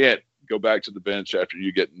 I can't go back to the bench after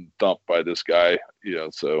you getting thumped by this guy.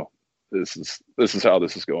 So this is how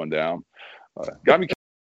this is going down. Got me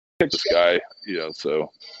kicked this guy.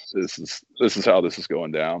 So this is how this is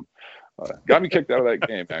going down. Got me kicked out of that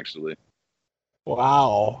game, actually.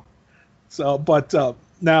 Wow. So, but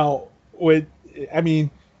now I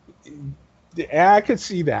could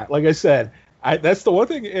see that. Like I said, that's the one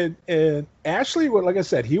thing. And Ashley, like I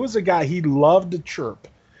said, he was a guy, he loved to chirp.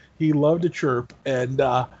 And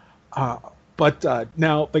but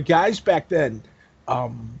now the guys back then,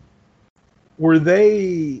 were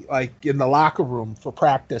they like in the locker room for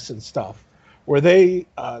practice and stuff? Were they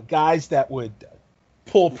guys that would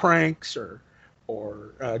pull pranks,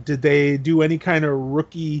 or did they do any kind of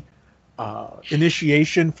rookie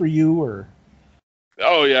initiation for you, or?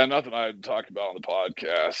 Oh yeah, nothing I'd talk about on the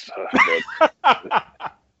podcast.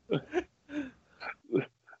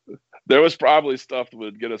 There was probably stuff that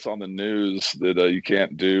would get us on the news that you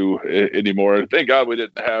can't do anymore. Thank God we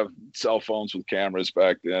didn't have cell phones with cameras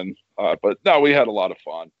back then. But no, we had a lot of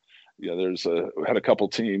fun. We had a couple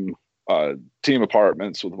team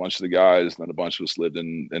apartments with a bunch of the guys, and then a bunch of us lived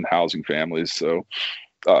in housing families. So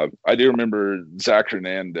I do remember Zach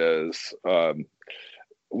Hernandez.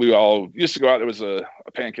 We all used to go out. There was a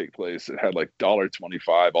pancake place that had like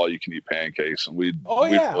 $1.25 all you can eat pancakes, and we'd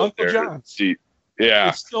Uncle John's. Yeah,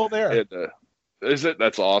 it's still there. Is it?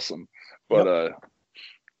 That's awesome. But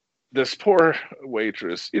this poor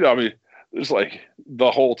waitress, there's like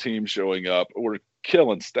the whole team showing up. We're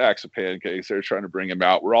killing stacks of pancakes. They're trying to bring them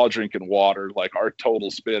out. We're all drinking water. Like our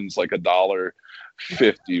total spends like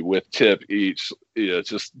 $1.50 with tip each. It's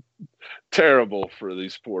just terrible for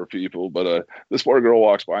these poor people. But this poor girl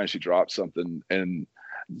walks by and she drops something. And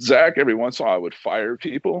Zach, every once in a while, would fire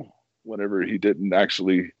people whenever he didn't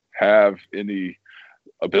actually have any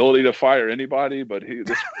ability to fire anybody. But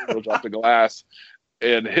this girl dropped a glass,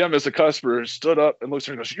 and him as a customer stood up and looks at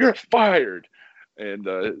her and goes, "You're fired." And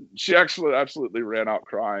she actually absolutely ran out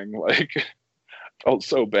crying, like felt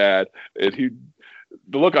so bad. And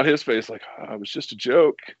the look on his face, like, oh, it was just a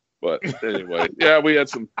joke. But anyway, yeah, we had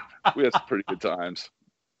some pretty good times.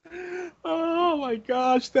 Oh my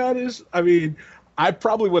gosh, I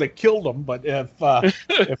probably would have killed him, but if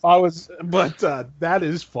I was, but that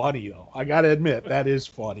is funny though. I gotta admit, that is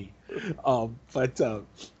funny.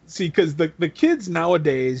 See, because the kids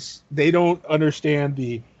nowadays, they don't understand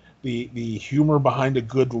the the humor behind a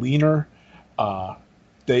good leaner. I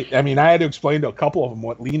mean, I had to explain to a couple of them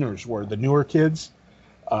what leaners were. The newer kids,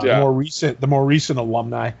 Yeah. the more recent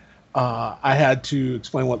alumni, I had to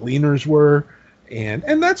explain what leaners were,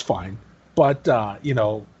 and that's fine. But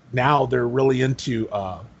now they're really into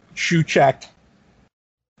shoe check,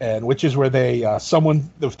 and which is where they someone,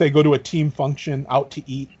 if they go to a team function out to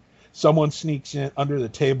eat, someone sneaks in under the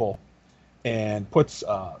table and puts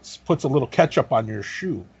a little ketchup on your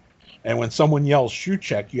shoe. And when someone yells shoe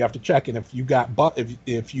check, you have to check. And if you got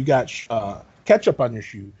if you got ketchup on your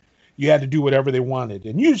shoe, you had to do whatever they wanted.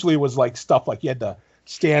 And usually it was like stuff like you had to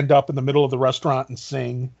stand up in the middle of the restaurant and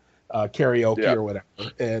sing karaoke or whatever,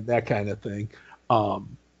 and that kind of thing.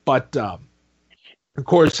 But of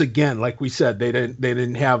course, again, like we said, they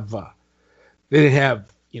didn't have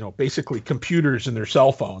basically computers in their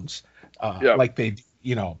cell phones like they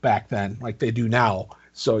back then, like they do now.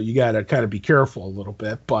 So you got to kind of be careful a little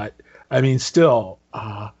bit. But I mean, still,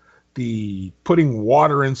 the putting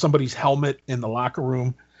water in somebody's helmet in the locker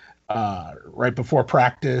room right before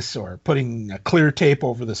practice, or putting a clear tape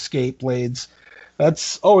over the skate blades,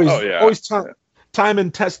 that's always time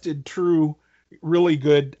and tested, true, really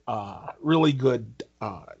good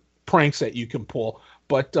pranks that you can pull.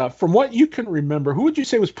 But from what you can remember, who would you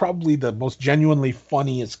say was probably the most genuinely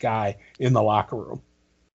funniest guy in the locker room?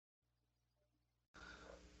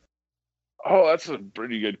 Oh, that's a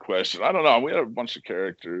pretty good question. I don't know. We had a bunch of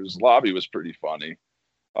characters. Lobby was pretty funny.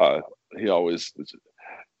 He always,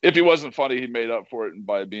 if he wasn't funny, he made up for it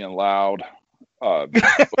by being loud.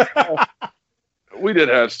 We did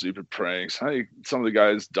have stupid pranks. I think some of the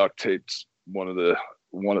guys duct taped one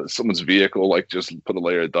of someone's vehicle, like just put a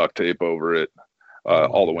layer of duct tape over it,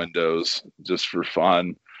 all the windows, just for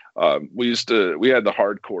fun. We had the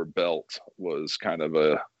hardcore belt, was kind of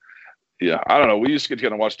I don't know. We used to get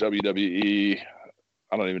to watch WWE.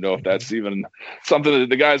 I don't even know if that's even something that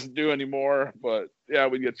the guys do anymore, but yeah,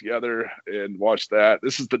 we'd get together and watch that.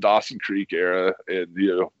 This is the Dawson Creek era, and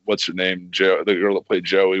what's her name? Jo, the girl that played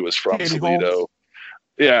Joey, was from Katie Toledo. Holmes.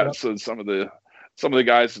 Yeah, yep. So some of the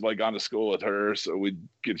guys had like gone to school with her, so we'd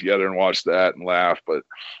get together and watch that and laugh. But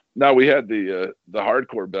now we had the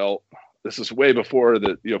hardcore belt. This is way before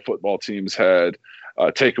the football teams had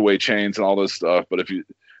takeaway chains and all this stuff. But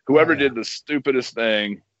whoever did the stupidest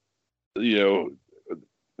thing, there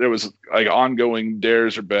was like ongoing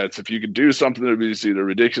dares or bets. If you could do something that was either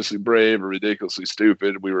ridiculously brave or ridiculously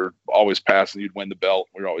stupid, we were always passing. You'd win the belt.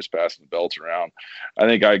 We were always passing the belts around. I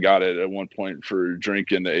think I got it at one point for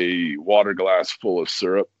drinking a water glass full of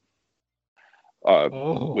syrup,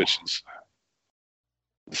 which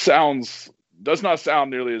does not sound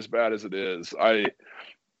nearly as bad as it is.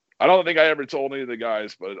 I don't think I ever told any of the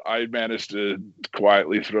guys, but I managed to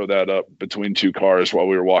quietly throw that up between two cars while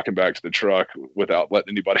we were walking back to the truck without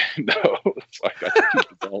letting anybody know. So I got to keep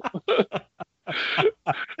the belt.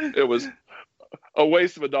 It was a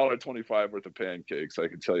waste of $1.25 worth of pancakes, I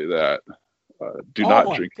can tell you that. Do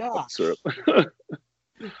not drink syrup.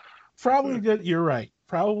 Probably good. You're right.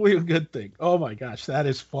 Probably a good thing. Oh my gosh, that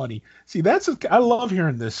is funny. See, I love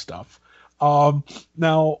hearing this stuff. Now,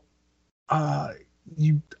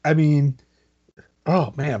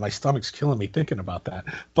 oh man, my stomach's killing me thinking about that.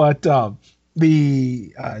 But so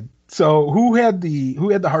who had the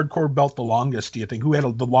hardcore belt the longest, do you think? Who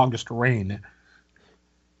had the longest reign?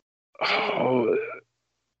 Oh,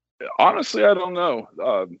 honestly, I don't know.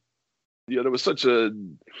 There was such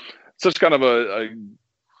kind of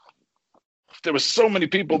there was so many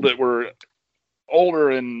people that were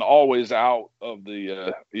older and always out of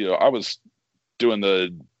the I was doing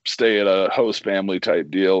the stay at a host family type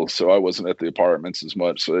deal, so I wasn't at the apartments as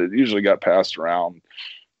much, so it usually got passed around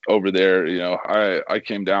over there. I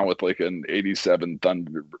came down with like an 87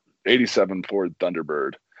 Ford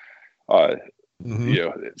Thunderbird,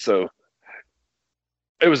 so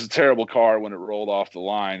it was a terrible car when it rolled off the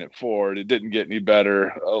line at Ford. It didn't get any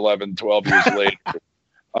better 11, 12 years later.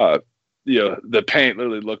 The paint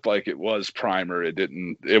literally looked like it was primer.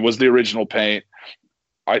 It was the original paint.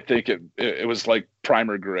 I think it was like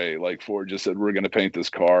primer gray. Like Ford just said, we're going to paint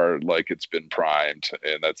this car like it's been primed,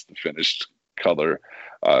 and that's the finished color.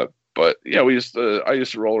 But I used to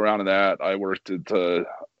roll around in that. I worked at the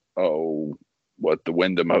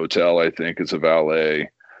Wyndham Hotel, I think, as a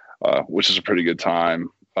valet, which is a pretty good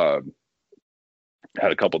time. Had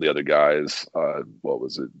a couple of the other guys. What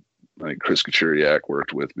was it? I think Chris Kachuriak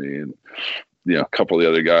worked with me, and a couple of the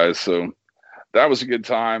other guys. So that was a good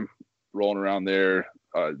time rolling around there.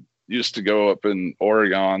 Used to go up in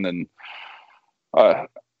Oregon, and all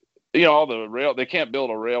the they can't build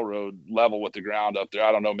a railroad level with the ground up there.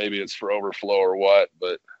 I don't know, maybe it's for overflow or what,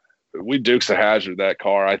 but we Dukes of Hazzard that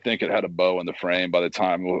car. I think it had a bow in the frame by the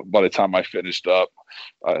time I finished up.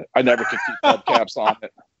 I never could keep hubcaps on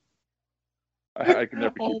it. I could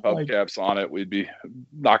never keep hubcaps on it. We'd be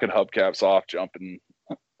knocking hubcaps off, jumping.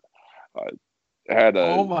 Had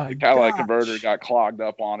a Cadillac converter got clogged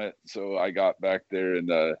up on it, so I got back there,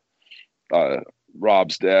 and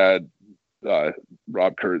Rob's dad,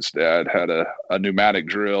 Rob Kurt's dad, had a pneumatic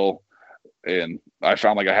drill, and I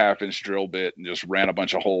found like a 1/2-inch drill bit and just ran a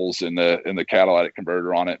bunch of holes in the catalytic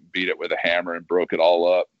converter on it, and beat it with a hammer and broke it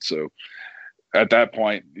all up. So at that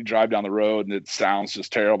point, you drive down the road and it sounds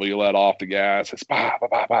just terrible. You let off the gas, it's bah, bah,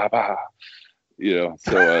 bah, bah, bah.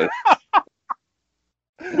 So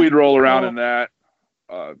we'd roll around in that.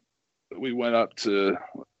 We went up to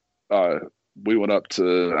what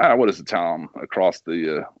is the town across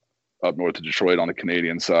the up north of Detroit on the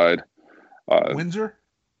Canadian side? Windsor.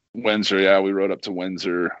 Yeah, we rode up to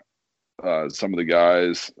Windsor. Some of the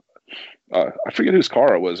guys, I forget whose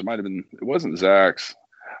car it was. It might have been. It wasn't Zach's.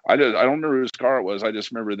 I don't remember whose car it was. I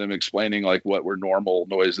just remember them explaining like what were normal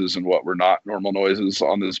noises and what were not normal noises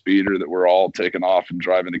on this beater that we're all taking off and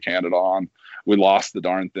driving to Canada on. We lost the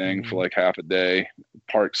darn thing for like half a day,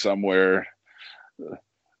 parked somewhere.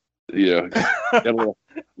 Get a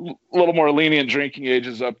little more lenient drinking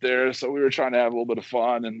ages up there. So we were trying to have a little bit of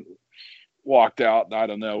fun and walked out. And I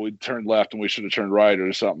don't know, we turned left and we should have turned right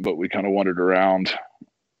or something, but we kind of wandered around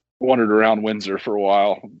Windsor for a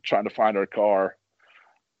while, trying to find our car.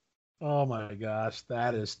 Oh my gosh,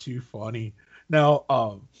 that is too funny. Now,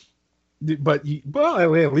 but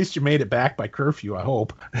at least you made it back by curfew, I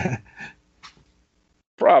hope.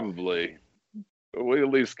 Probably. We at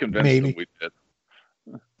least convinced them we did.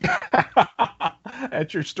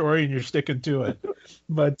 That's your story and you're sticking to it.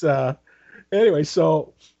 But anyway,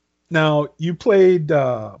 so now you played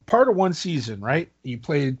part of one season, right? You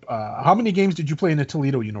played how many games did you play in a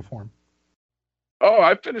Toledo uniform? Oh,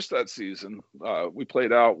 I finished that season. We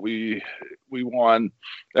played out. We won.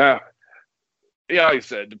 Yeah, like I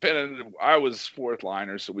said, depending. I was fourth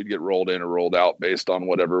liner, so we'd get rolled in or rolled out based on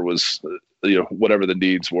whatever was, whatever the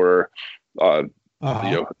needs were. At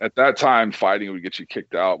that time, fighting would get you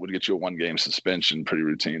kicked out, would get you a 1-game suspension pretty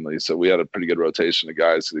routinely. So we had a pretty good rotation of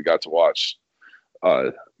guys who got to watch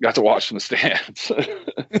from the stands.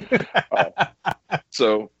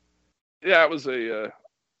 So yeah, it was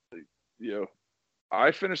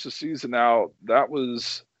I finished the season out. That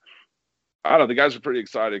was, I don't know, the guys were pretty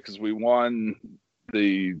excited because we won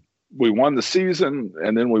the season,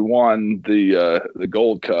 and then we won the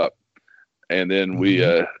Gold Cup, and then we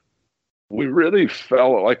really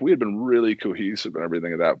fell, like we had been really cohesive and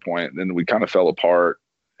everything at that point, and then we kind of fell apart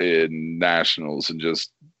in nationals and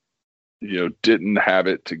just didn't have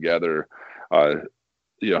it together. So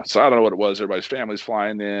I don't know what it was. Everybody's families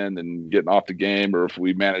flying in and getting off the game, or if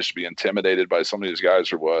we managed to be intimidated by some of these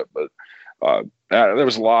guys or what. But there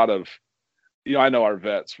was a lot of, I know our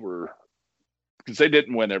vets were, because they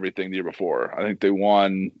didn't win everything the year before. I think they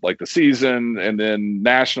won like the season and then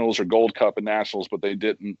nationals or Gold Cup and nationals, but they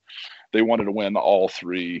didn't. They wanted to win all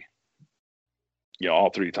three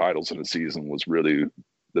titles in a season was really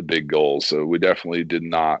the big goal. So we definitely did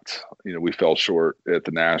not, we fell short at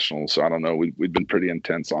the nationals. So I don't know. We'd been pretty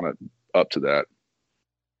intense on it up to that.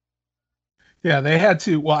 Yeah, they had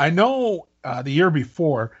to. Well, I know the year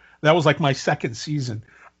before, that was like my second season.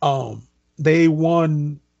 They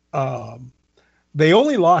won. They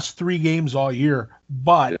only lost 3 games all year,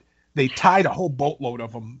 but they tied a whole boatload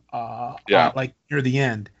of them. Like near the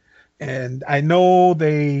end, and I know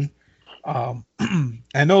they. They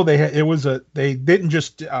didn't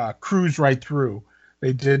just cruise right through.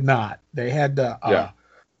 They did not. They had to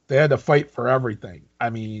fight for everything.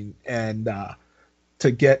 I mean, and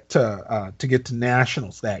to get to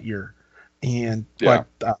nationals that year. And but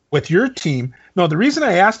with your team, no, the reason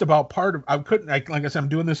I asked about part of, like I said, I'm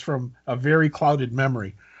doing this from a very clouded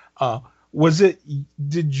memory.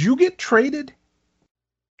 Did you get traded?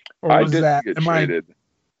 Or I didn't get traded.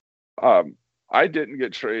 I didn't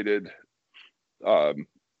get traded. I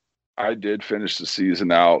did finish the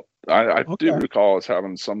season out. I do recall us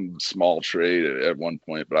having some small trade at one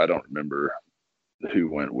point, but I don't remember who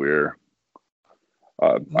went where.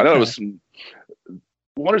 I know it was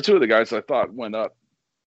one or two of the guys I thought went up,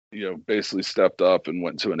 basically stepped up and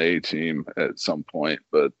went to an A team at some point,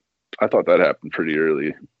 but I thought that happened pretty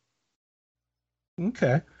early.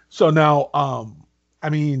 Okay. So now,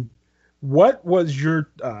 what was your,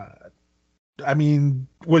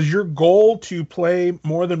 was your goal to play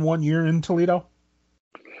more than 1 year in Toledo?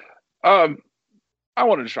 I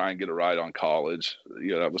wanted to try and get a ride on college.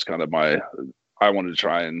 That was kind of I wanted to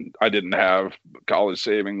try, and I didn't have college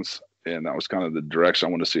savings and that was kind of the direction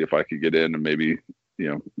I wanted to see if I could get in and maybe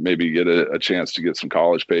get a chance to get some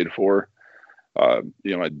college paid for. I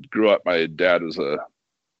grew up. My dad was a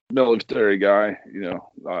military guy,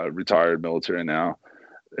 retired military now,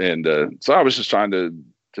 and so I was just trying to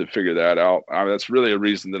figure that out. I mean, that's really a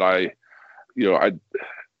reason that I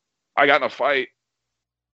got in a fight.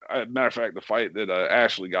 Matter of fact, the fight that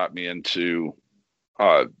actually got me into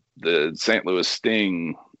the St. Louis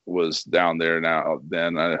Sting was down there now.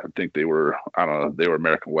 Then I think they were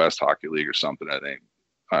American West Hockey League or something. I think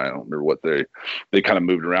I don't remember what they kind of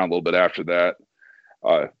moved around a little bit after that.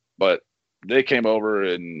 But they came over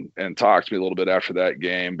and talked to me a little bit after that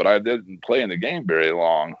game, but I didn't play in the game very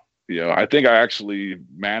long. I think I actually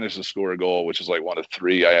managed to score a goal, which is like 1 of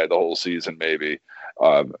 3 I had the whole season maybe.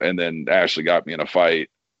 And then Ashley got me in a fight,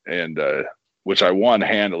 and which I won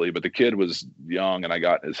handily, but the kid was young and I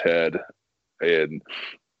got in his head, and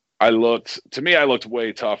I looked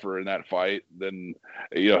way tougher in that fight than,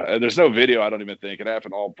 and there's no video. I don't even think it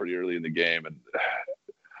happened all pretty early in the game.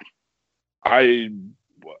 And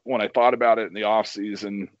when I thought about it in the off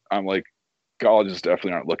season, I'm like, colleges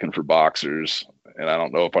definitely aren't looking for boxers. And I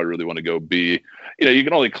don't know if I really want to go be, you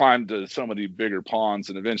can only climb to so many bigger ponds,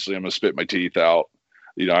 and eventually I'm going to spit my teeth out.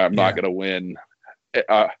 I'm not going to win.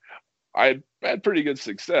 I had pretty good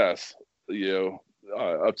success,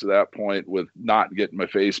 up to that point with not getting my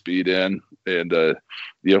face beat in, and I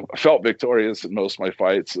felt victorious in most of my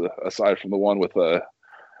fights, aside from the one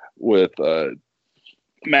with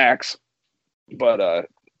Max. But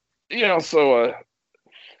so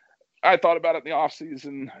I thought about it in the off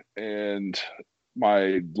season, and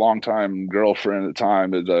my longtime girlfriend at the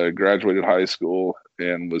time had graduated high school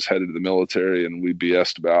and was headed to the military, and we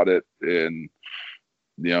BS'd about it, and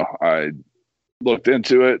I looked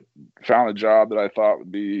into it, found a job that I thought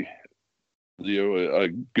would be, a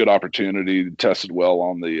good opportunity, tested well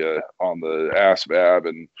on the ASVAB,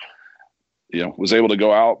 and, was able to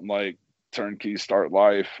go out and like turnkey start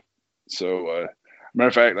life. So, matter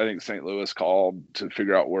of fact, I think St. Louis called to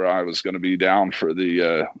figure out where I was going to be down for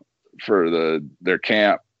their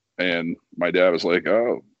camp. And my dad was like,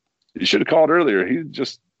 "Oh, you should have called earlier. He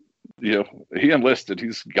just, he enlisted,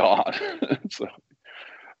 he's gone." So,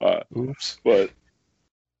 oops. But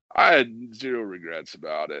I had zero regrets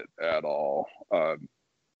about it at all. I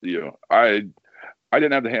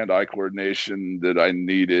didn't have the hand-eye coordination that I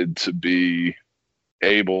needed to be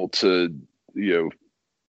able to,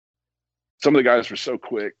 some of the guys were so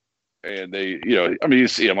quick, and they, you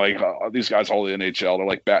see them like, these guys all the NHL, they're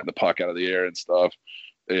like batting the puck out of the air and stuff.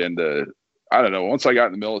 And I don't know, once I got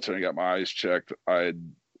in the military and got my eyes checked, I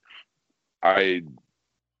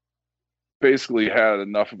basically had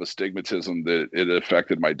enough of astigmatism that it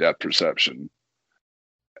affected my depth perception.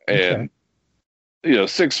 And,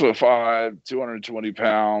 6'5", 220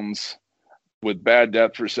 pounds with bad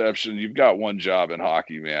depth perception, you've got one job in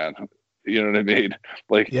hockey, man. You know what I mean?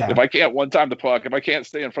 Like, if I can't one time the puck, if I can't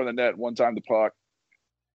stay in front of the net one time the puck,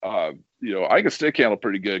 I can stick handle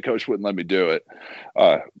pretty good. Coach wouldn't let me do it.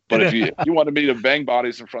 But if you wanted me to bang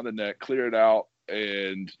bodies in front of the net, clear it out,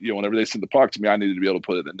 and whenever they sent the puck to me, I needed to be able to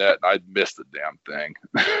put it in the net, and I'd miss the damn thing.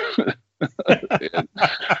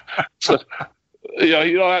 So,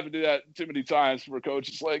 you don't have to do that too many times for a coach.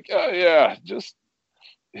 It's like, oh yeah, just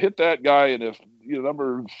hit that guy, and if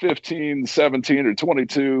number 15, 17, or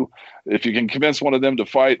 22, if you can convince one of them to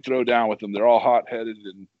fight, throw down with them. They're all hot-headed,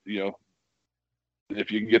 and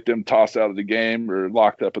if you can get them tossed out of the game or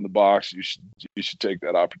locked up in the box, you should take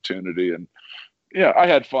that opportunity. And I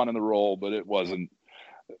had fun in the role, but it wasn't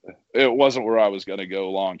where I was going to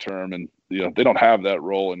go long term. And they don't have that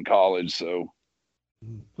role in college, so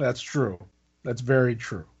that's true. That's very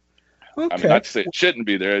true. Okay. I mean, not to say it shouldn't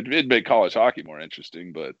be there. It'd make college hockey more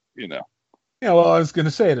interesting, but Yeah, well, I was going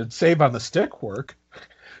to say it'd save on the stick work.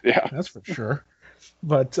 Yeah, that's for sure.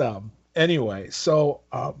 But anyway, so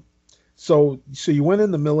you went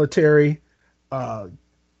in the military. Tell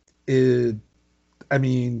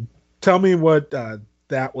me what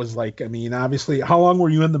that was like. I mean, obviously, how long were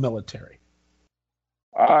you in the military?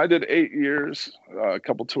 I did 8 years, a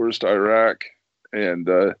couple tours to Iraq, and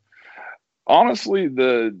honestly,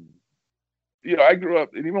 I grew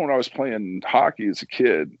up, and even when I was playing hockey as a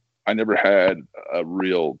kid, I never had a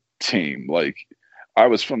real team. Like, I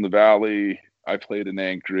was from the Valley. I played in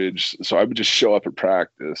Anchorage, so I would just show up at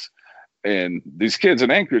practice. And these kids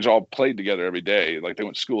in Anchorage all played together every day. Like, they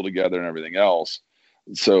went to school together and everything else.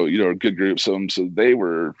 So, a good group of them. So they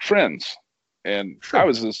were friends. And sure. I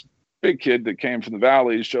was this big kid that came from the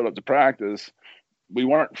Valley, showed up to practice. We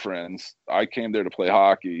weren't friends. I came there to play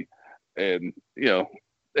hockey. And,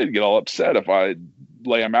 they'd get all upset if I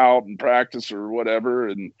lay them out in practice or whatever.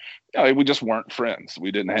 And we just weren't friends.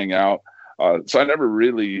 We didn't hang out. So I never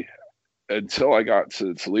really, until I got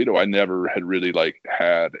to Toledo, I never had really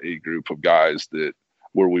had a group of guys that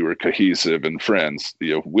where we were cohesive and friends.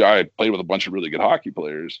 I played with a bunch of really good hockey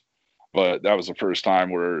players, but that was the first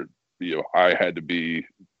time where, I had to be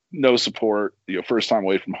no support, first time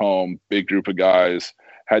away from home, big group of guys,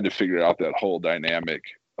 had to figure out that whole dynamic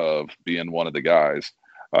of being one of the guys.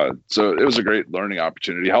 So it was a great learning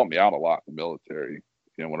opportunity. It helped me out a lot in the military.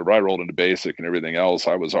 Whenever I rolled into basic and everything else,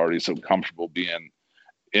 I was already so comfortable being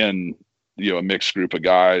in, a mixed group of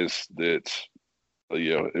guys that,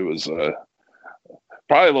 it was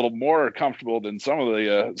probably a little more comfortable than some of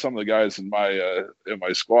the guys in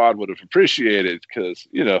my squad would have appreciated, because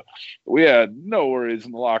we had no worries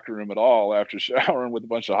in the locker room at all after showering with a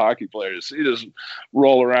bunch of hockey players. So you just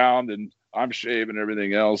roll around and I'm shaving and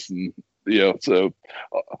everything else, and so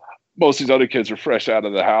most of these other kids are fresh out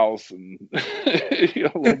of the house and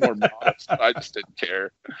a little more modest. I just didn't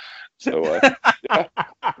care. So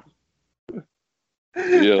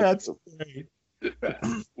yeah, that's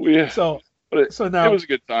great. So now it was a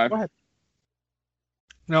good time. Go ahead.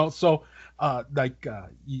 No, so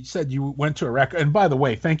you said you went to Iraq, and by the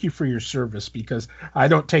way, thank you for your service, because I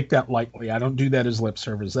don't take that lightly. I don't do that as lip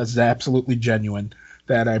service. That's absolutely genuine.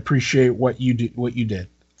 That I appreciate what you did.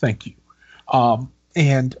 Thank you.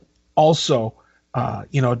 And also,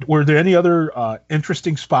 were there any other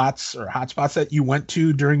interesting spots or hot spots that you went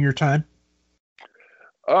to during your time?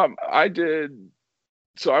 I did.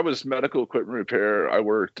 So I was medical equipment repair. I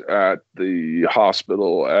worked at the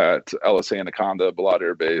hospital at Ellis Anaconda Balad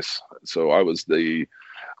Air Base. So I was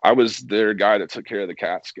their guy that took care of the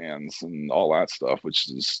CAT scans and all that stuff, which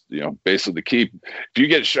is, basically if you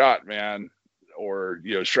get shot, man, or,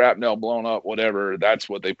 shrapnel blown up, whatever, that's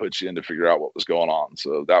what they put you in to figure out what was going on.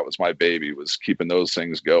 So that was my baby, was keeping those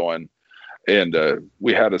things going. And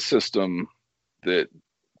we had a system that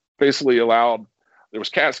basically allowed, there was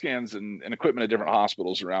CAT scans and equipment at different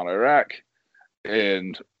hospitals around Iraq,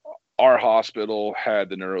 and our hospital had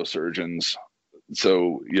the neurosurgeons.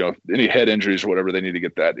 So, any head injuries or whatever, they need to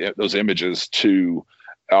get those images to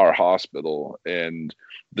our hospital. And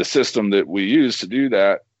the system that we used to do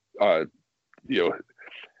that,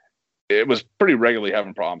 it was pretty regularly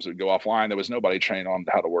having problems. It would go offline. There was nobody trained on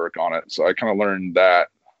how to work on it. So I kind of learned that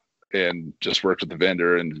and just worked with the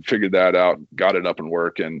vendor and figured that out, got it up and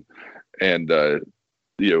working, and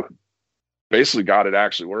basically got it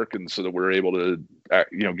actually working so that we're able to,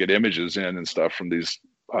 get images in and stuff from these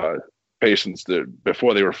patients that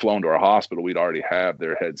before they were flown to our hospital, we'd already have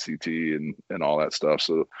their head CT and all that stuff.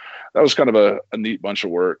 So that was kind of a neat bunch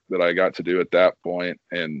of work that I got to do at that point.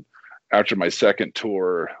 And after my second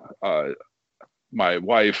tour, my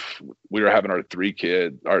wife, we were having our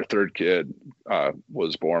third kid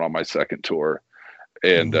was born on my second tour.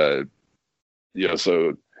 And,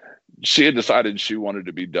 so she had decided she wanted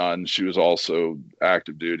to be done. She was also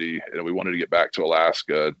active duty, and we wanted to get back to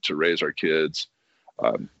Alaska to raise our kids.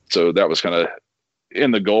 So that was kind of in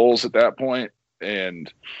the goals at that point.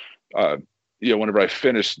 And, whenever I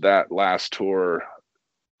finished that last tour,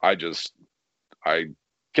 I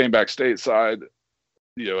came back stateside.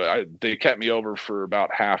 They kept me over for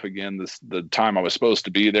about half again, the time I was supposed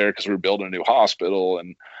to be there, because we were building a new hospital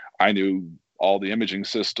and I knew all the imaging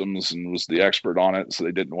systems and was the expert on it. So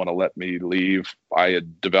they didn't want to let me leave. I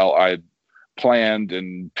had planned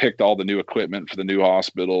and picked all the new equipment for the new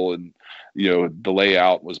hospital, and the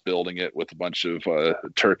layout was building it with a bunch of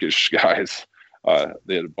Turkish guys.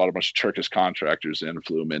 They had bought a bunch of Turkish contractors in and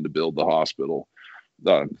flew them in to build the hospital.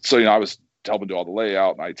 So I was helping do all the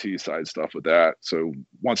layout and IT side stuff with that. So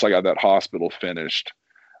once I got that hospital finished,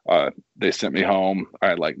 they sent me home. I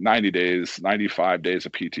had 95 days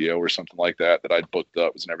of PTO or something like that I'd booked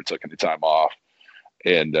up. Was never took any time off.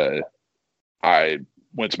 And I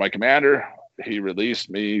went to my commander. He released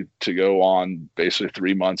me to go on basically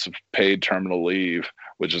 3 months of paid terminal leave,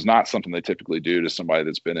 which is not something they typically do to somebody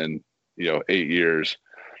that's been in, 8 years.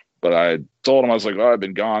 But I told him, I was like, I've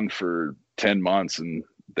been gone for 10 months and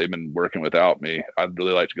they've been working without me. I'd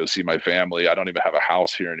really like to go see my family. I don't even have a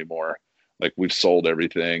house here anymore. We've sold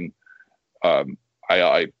everything.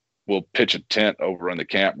 I will pitch a tent over in the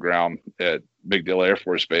campground at Big Deal Air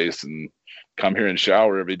Force Base and come here and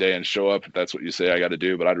shower every day and show up if that's what you say I got to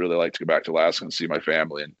do. But I'd really like to go back to Alaska and see my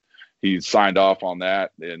family. And he signed off on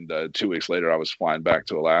that. And 2 weeks later, I was flying back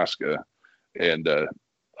to Alaska. And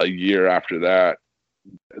a year after that,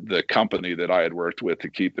 the company that I had worked with to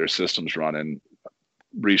keep their systems running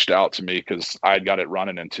reached out to me, because I had got it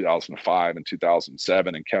running in 2005 and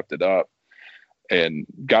 2007 and kept it up and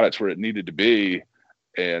got it to where it needed to be.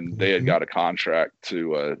 and they had got a contract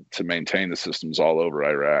to maintain the systems all over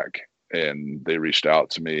Iraq. And they reached out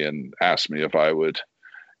to me and asked me if I would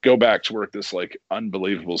go back to work this like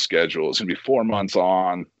unbelievable schedule. It's gonna be 4 months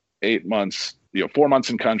on, 8 months, 4 months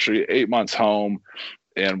in country, 8 months home.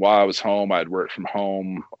 And while I was home, I'd work from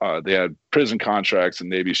home. They had prison contracts and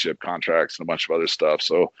Navy ship contracts and a bunch of other stuff.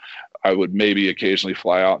 So I would maybe occasionally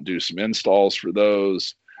fly out and do some installs for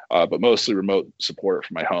those, but mostly remote support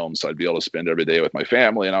from my home. So I'd be able to spend every day with my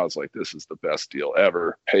family. And I was like, this is the best deal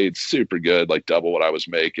ever. Paid super good, like double what I was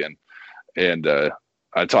making. And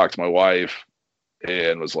I talked to my wife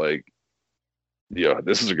and was like,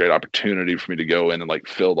 this is a great opportunity for me to go in and like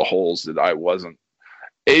fill the holes that I wasn't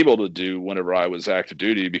able to do whenever I was active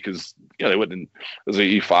duty, because they wouldn't, as a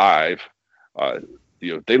E5,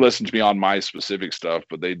 they listened to me on my specific stuff,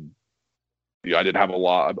 but I didn't have a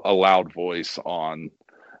loud voice on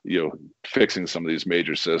fixing some of these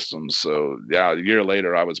major systems. So yeah, a year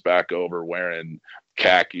later I was back over wearing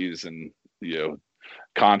khakis and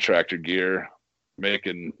contractor gear,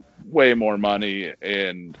 making way more money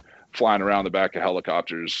and flying around the back of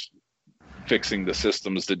helicopters fixing the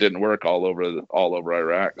systems that didn't work all over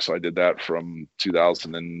Iraq. So I did that from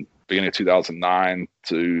beginning of 2009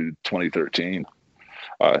 to 2013.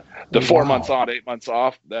 The 4 months on, 8 months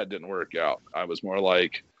off, that didn't work out. I was more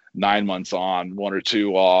like 9 months on, 1 or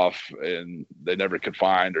 2 off, and they never could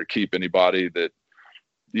find or keep anybody that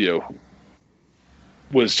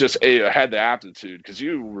was just had the aptitude, because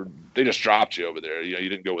they just dropped you over there. You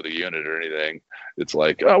didn't go with a unit or anything. It's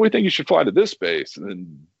like, oh, we think you should fly to this base, and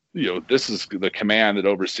then this is the command that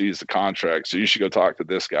oversees the contract, so you should go talk to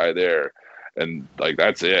this guy there. And like,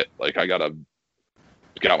 that's it. Like, I got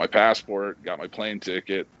my passport, got my plane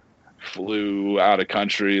ticket, flew out of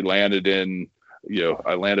country, landed in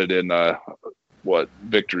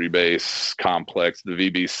Victory Base Complex, the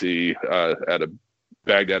VBC, at a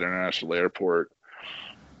Baghdad International Airport,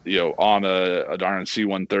 on a darn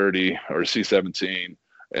C-130 or C-17,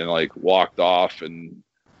 and like walked off and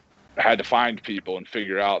had to find people and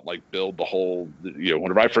figure out, like, build the whole,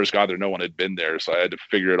 whenever I first got there, no one had been there. So I had to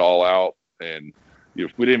figure it all out. And we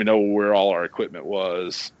didn't even know where all our equipment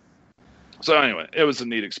was. So anyway, it was a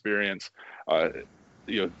neat experience.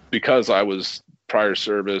 Because I was prior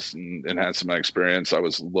service and had some experience, I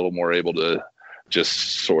was a little more able to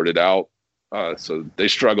just sort it out. So they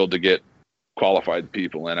struggled to get qualified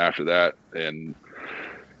people in after that. And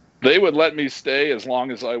they would let me stay as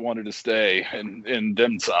long as I wanted to stay, and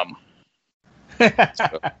then some.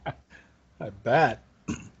 So. I bet.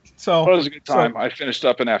 So it was a good time. I finished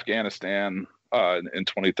up in Afghanistan in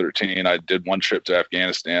 2013. I did one trip to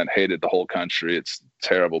Afghanistan. Hated the whole country. It's a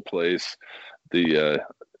terrible place. It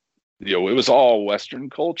was all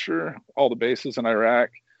Western culture, all the bases in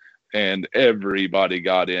Iraq, and everybody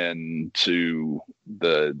got into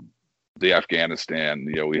the Afghanistan.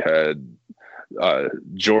 We had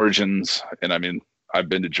Georgians, and I mean, I've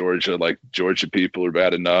been to Georgia. Like, Georgia people are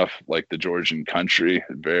bad enough. Like, the Georgian country,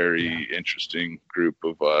 very interesting group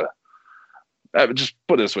of I would just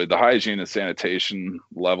put it this way, the hygiene and sanitation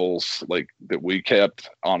levels like that we kept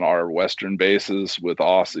on our Western bases with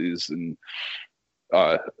Aussies and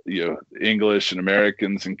English and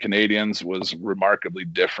Americans and Canadians was remarkably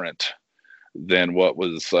different than what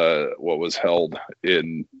was held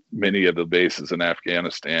in many of the bases in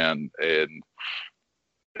Afghanistan. And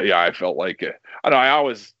yeah, I felt like it. I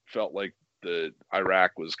always felt like the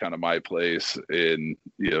Iraq was kind of my place, and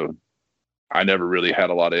I never really had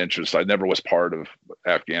a lot of interest. I never was part of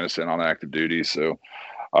Afghanistan on active duty, so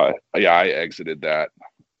I exited that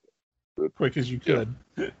quick as you could.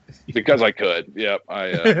 Because I could. Yep,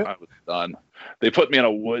 I was done. They put me in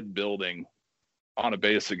a wood building on a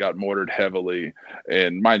base that got mortared heavily,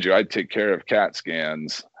 and mind you, I take care of CAT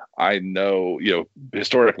scans. I know,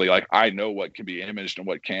 historically, like, I know what can be imaged and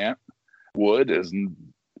what can't. Wood is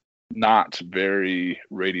not very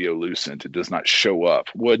radiolucent. It does not show up.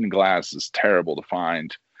 Wood and glass is terrible to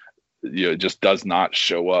find. It just does not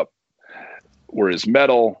show up. Whereas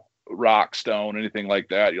metal, rock, stone, anything like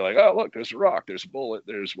that, you're like, oh, look, there's a rock, there's a bullet,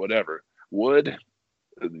 there's whatever. Wood,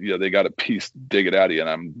 they got a piece, dig it out of you. And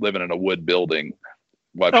I'm living in a wood building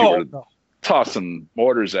while people are tossing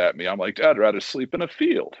mortars at me. I'm like, I'd rather sleep in a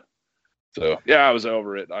field. So yeah, I was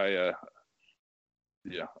over it. It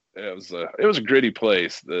was a gritty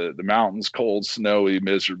place. The mountains, cold, snowy,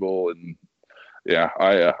 miserable, and yeah,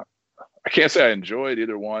 I can't say I enjoyed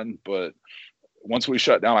either one, but once we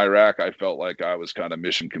shut down Iraq, I felt like I was kind of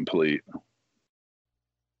mission complete.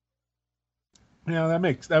 Yeah,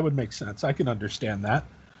 that would make sense. I can understand that.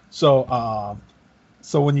 So,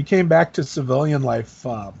 so when you came back to civilian life,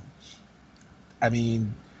 I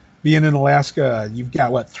mean, being in Alaska, you've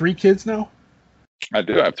got what, 3 kids now? I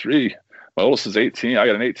do. I have 3. My oldest is 18. I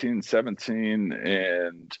got an 18, 17,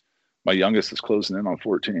 and my youngest is closing in on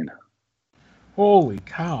 14. Holy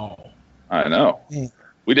cow. I know. Man.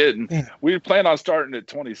 We didn't. Man. We planned on starting at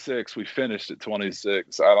 26. We finished at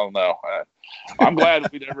 26. I don't know. I'm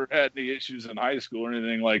glad we never had any issues in high school or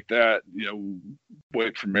anything like that.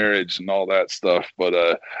 Wait for marriage and all that stuff.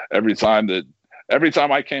 But every time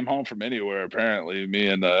I came home from anywhere, apparently me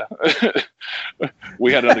and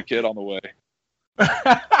we had another kid on the way.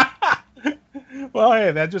 Well,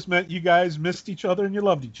 hey, that just meant you guys missed each other and you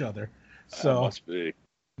loved each other. So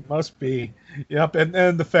must be. Yep.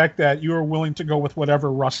 And the fact that you were willing to go with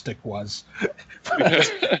whatever rustic was.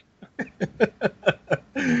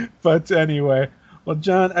 But anyway, well,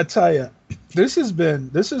 John, I tell you, this has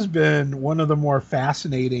been one of the more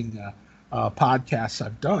fascinating podcasts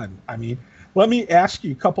I've done. I mean, let me ask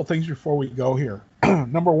you a couple things before we go here.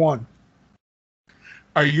 Number one,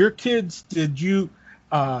 are your kids, did you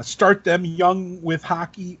start them young with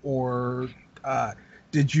hockey, or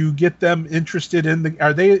did you get them interested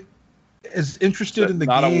are they as interested in the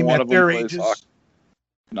game at their ages? Hockey.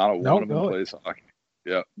 Not a one of them plays hockey.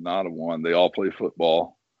 Yeah, not a one. They all play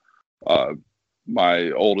football. My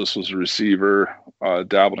oldest was a receiver,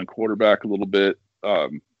 dabbled in quarterback a little bit,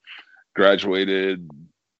 graduated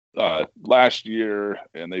last year,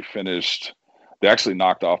 and they actually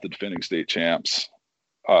knocked off the defending state champs.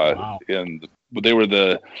 Wow. But they were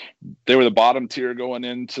the bottom tier going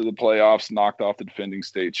into the playoffs, knocked off the defending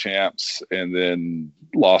state champs, and then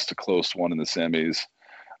lost a close one in the semis.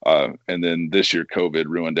 And then this year, COVID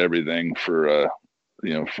ruined everything for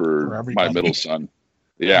my middle son.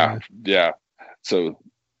 Yeah. So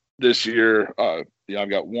this year, I've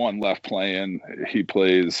got one left playing. He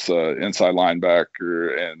plays inside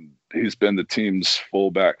linebacker, and he's been the team's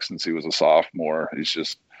fullback since he was a sophomore.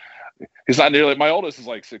 He's not nearly. My oldest is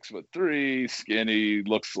like 6'3", skinny,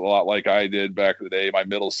 looks a lot like I did back in the day. My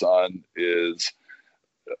middle son is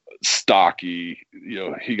stocky.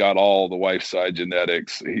 He got all the wife's side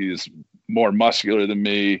genetics. He's more muscular than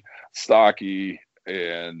me, stocky,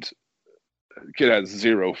 and the kid has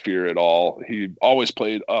zero fear at all. He always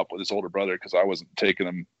played up with his older brother because I wasn't taking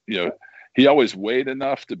him. He always weighed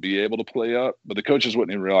enough to be able to play up, but the coaches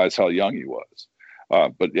wouldn't even realize how young he was.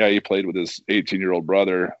 But yeah, he played with his 18-year-old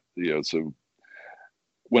brother. So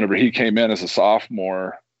whenever he came in as a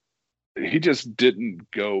sophomore, he just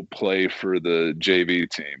didn't go play for the JV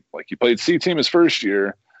team. Like, he played C team his first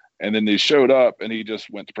year, and then they showed up and he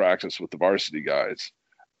just went to practice with the varsity guys.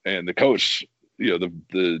 And the coach,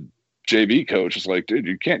 the JV coach is like, dude,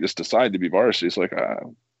 you can't just decide to be varsity. It's like, I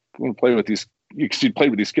want to play with these. He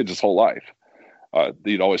played with these kids his whole life.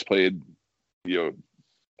 He'd always played,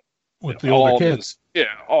 with the older kids.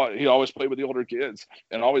 He always played with the older kids,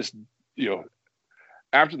 and always,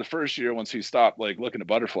 after the first year, once he stopped like looking at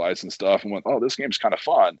butterflies and stuff and went, oh, this game's kind of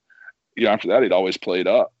fun. After that, he'd always played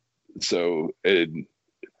up. So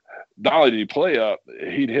not only did he play up,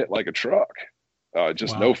 he'd hit like a truck.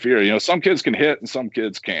 Just no fear. Some kids can hit and some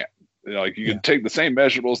kids can't. You can take the same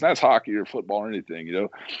measurables, and that's hockey or football or anything.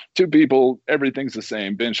 2 people, everything's the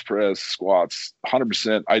same. Bench press, squats,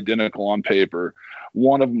 100% identical on paper.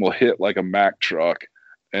 One of them will hit like a Mack truck,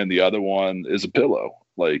 and the other one is a pillow.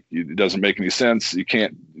 Like, it doesn't make any sense. You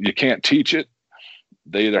can't teach it.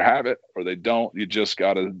 They either have it or they don't. You just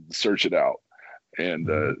got to search it out. And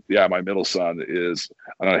my middle son is.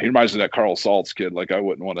 He reminds me of that Carl Saltz kid. Like, I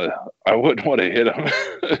wouldn't want to hit him.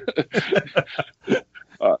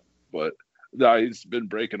 But no, he's been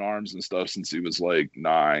breaking arms and stuff since he was like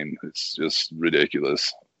 9. It's just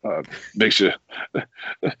ridiculous. Makes you.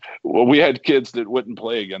 Well, we had kids that wouldn't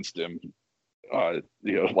play against him. Like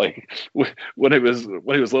when he was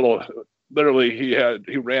little, literally he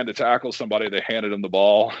ran to tackle somebody. They handed him the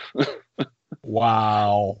ball.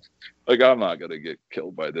 Wow. Like, I'm not gonna get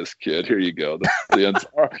killed by this kid. Here you go.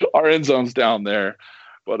 Our end zone's down there.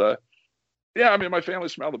 But my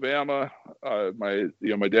family's from Alabama. My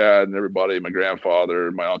dad and everybody, my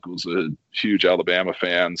grandfather, my uncle's a huge Alabama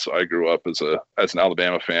fan. So I grew up as an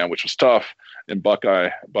Alabama fan, which was tough in Buckeye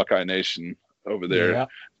Nation over there. Yeah.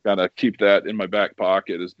 Kind of keep that in my back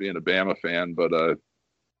pocket as being a Bama fan. But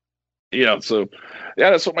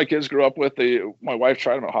that's what my kids grew up with. My wife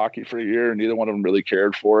tried them at hockey for a year, and neither one of them really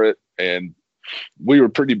cared for it. And we were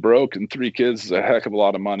pretty broke, and 3 kids is a heck of a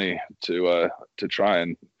lot of money to try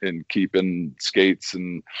and keep in skates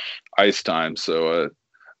and ice time. So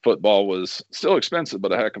football was still expensive,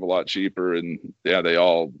 but a heck of a lot cheaper. And they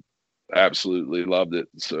all absolutely loved it.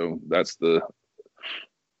 So that's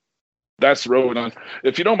that's the road.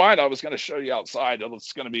 If you don't mind, I was going to show you outside.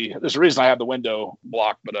 It's going to be, there's a reason I have the window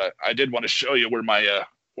blocked, but I did want to show you where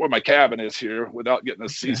my cabin is here without getting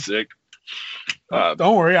us seasick.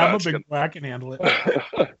 Don't worry, I'm a big boy. I can handle it.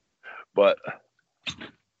 But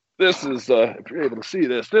this is, if you're able to see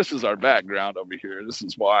this is our background over here. This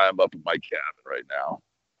is why I'm up in my cabin right now.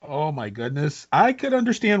 Oh my goodness. I could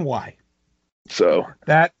understand why. So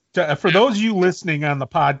that, for those of you listening on the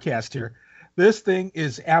podcast here, this thing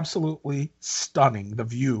is absolutely stunning. The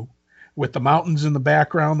view with the mountains in the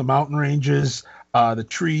background, the mountain ranges, the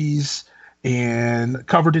trees, and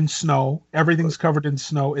covered in snow. Everything's covered in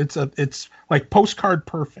snow. It's like postcard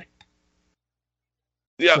perfect.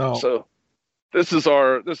 Yeah. So this is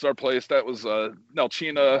our place. That was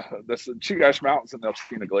Nelchina. That's the Chigash Mountains and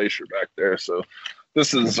Nelchina Glacier back there. So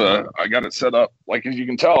this is I got it set up. Like, as you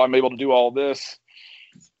can tell, I'm able to do all this.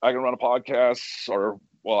 I can run a podcast,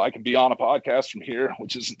 I can be on a podcast from here,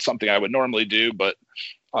 which isn't something I would normally do, but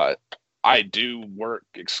I do work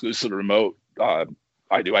exclusively remote.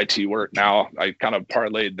 I do IT work now. I kind of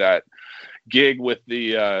parlayed that gig with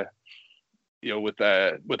the with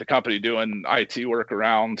the company doing IT work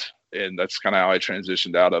around, and that's kind of how I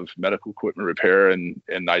transitioned out of medical equipment repair, and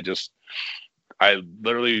I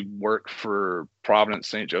literally work for Providence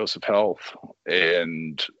St. Joseph Health,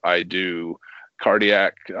 and I do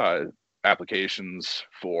cardiac applications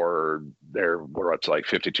for we're up to like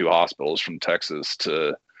 52 hospitals from Texas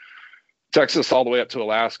all the way up to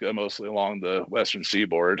Alaska, mostly along the western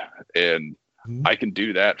seaboard, and I can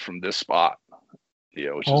do that from this spot,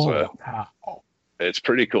 which is it's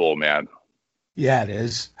pretty cool, man. Yeah, it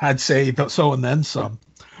is. I'd say so, and then some.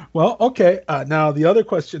 Well, okay. Now the other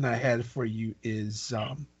question I had for you is,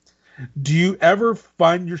 do you ever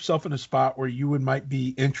find yourself in a spot where you might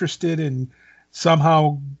be interested in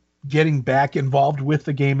somehow getting back involved with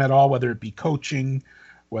the game at all, whether it be coaching,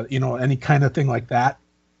 any kind of thing like that?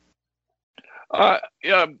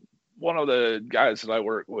 Yeah, one of the guys that I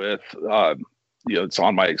work with, it's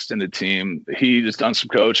on my extended team. He just done some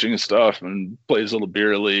coaching and stuff and plays a little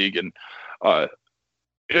beer league. And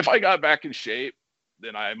if I got back in shape,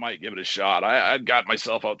 then I might give it a shot. I'd got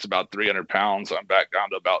myself up to about 300 pounds. I'm back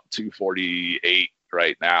down to about 248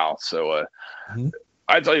 right now. So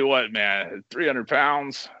I tell you what, man, 300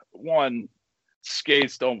 pounds,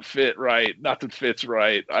 skates don't fit right. Nothing fits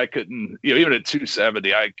right. I couldn't, even at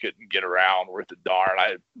 270, I couldn't get around worth a darn.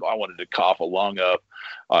 I wanted to cough a lung up.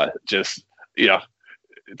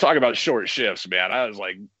 Talk about short shifts, man. I was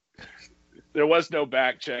like, there was no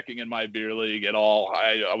back checking in my beer league at all.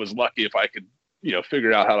 I was lucky if I could,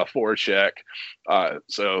 figure out how to forecheck.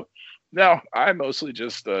 So no, I mostly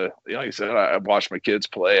just, like I said, I watched my kids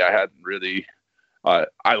play. I hadn't really,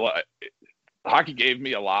 hockey gave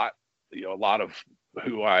me a lot. A lot of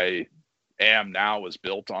who I am now was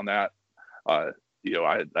built on that. I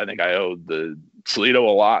think I owed the Toledo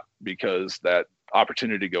a lot, because that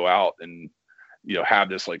opportunity to go out and, have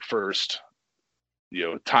this like first,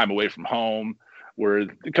 time away from home, where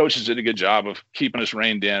the coaches did a good job of keeping us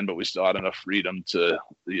reined in, but we still had enough freedom to,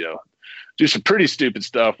 do some pretty stupid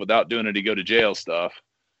stuff without doing any go to jail stuff.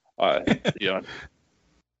 Had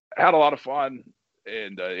a lot of fun,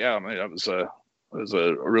 and it was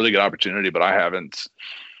a really good opportunity, but I haven't,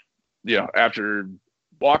 after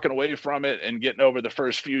walking away from it and getting over the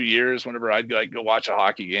first few years, whenever I'd go watch a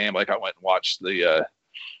hockey game, like I went and watched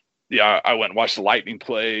I went and watched the Lightning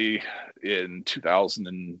play in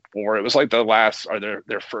 2004. It was like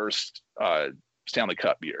their first Stanley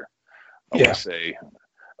Cup year, I want to say.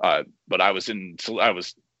 But I was in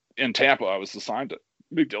Tampa. I was assigned to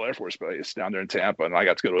Bigdale Air Force Base down there in Tampa, and I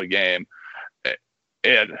got to go to a game.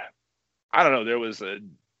 And I don't know,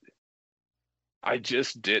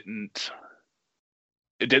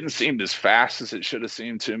 it didn't seem as fast as it should have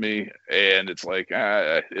seemed to me. And it's like,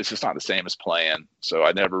 it's just not the same as playing. So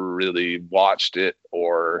I never really watched it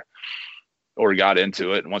or got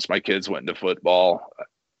into it. And once my kids went into football,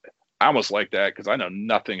 I almost like that, because I know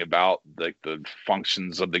nothing about the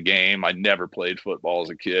functions of the game. I never played football as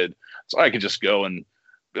a kid. So I could just go and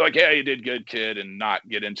be like, yeah, you did good, kid, and not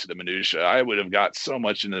get into the minutia. I would have got so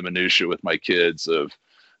much into the minutia with my kids of,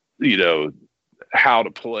 how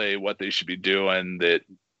to play, what they should be doing, that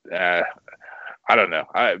I don't know.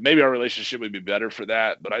 Maybe our relationship would be better for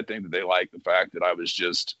that, but I think that they like the fact that I was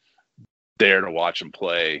just there to watch them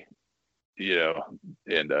play,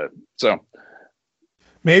 and so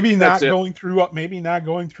maybe not going through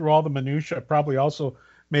all the minutia probably also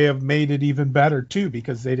may have made it even better too,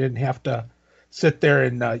 because they didn't have to sit there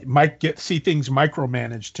and see things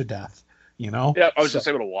micromanaged to death, Yeah, I was just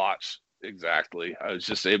able to watch. Exactly. I was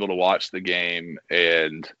just able to watch the game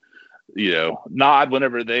and, nod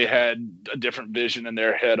whenever they had a different vision in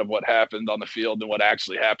their head of what happened on the field than what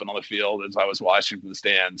actually happened on the field as I was watching from the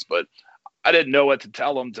stands. But I didn't know what to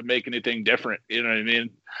tell them to make anything different. You know what I mean?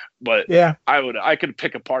 But yeah, I could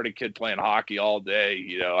pick apart a kid playing hockey all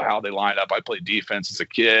day, how they line up. I played defense as a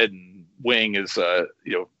kid, and wing is, I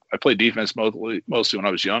played defense mostly when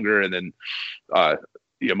I was younger, and then,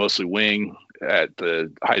 mostly wing at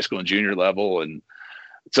the high school and junior level. And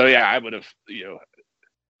so, yeah, I would have,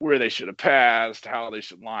 where they should have passed, how they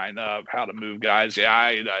should line up, how to move guys.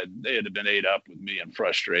 Yeah, they'd have been ate up with me and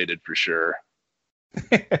frustrated for sure.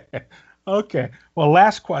 Okay. Well,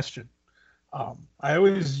 last question. I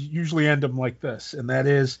always usually end them like this, and that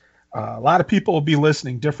is a lot of people will be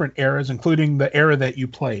listening, different eras, including the era that you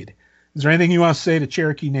played. Is there anything you want to say to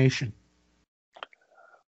Cherokee Nation?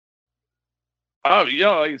 Oh,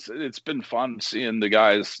 it's been fun seeing the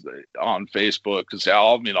guys on Facebook because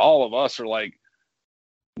all of us are like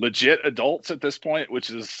legit adults at this point, which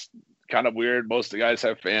is kind of weird. Most of the guys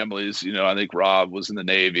have families. I think Rob was in the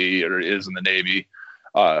Navy or is in the Navy.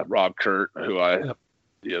 Rob Kurt, who I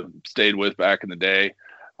stayed with back in the day.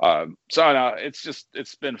 So no,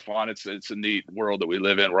 it's been fun. It's a neat world that we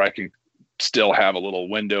live in where I can still have a little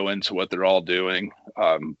window into what they're all doing.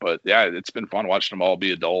 But yeah, it's been fun watching them all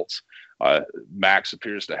be adults. Max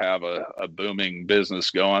appears to have a booming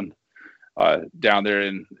business going down there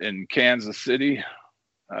in Kansas City.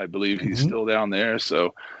 I believe he's still down there.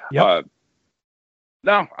 So no,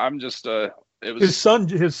 I'm just it was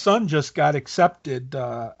his son just got accepted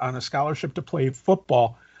on a scholarship to play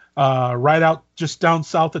football right out just down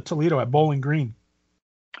south of Toledo at Bowling Green.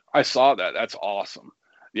 I saw that. That's awesome.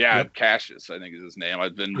 Yeah, Cassius, I think is his name.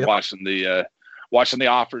 I've been watching the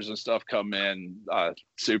offers and stuff come in.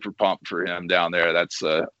 Super pumped for him down there.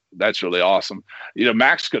 That's really awesome.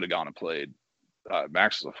 Max could have gone and played.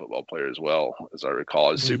 Max is a football player as well, as I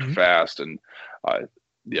recall. He's super fast, and I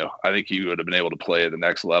think he would have been able to play at the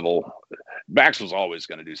next level. Max was always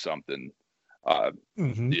going to do something.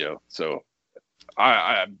 So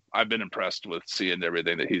I've been impressed with seeing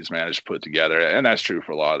everything that he's managed to put together, and that's true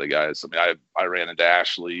for a lot of the guys. I mean, I ran into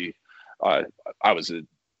Ashley. I was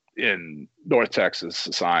in North Texas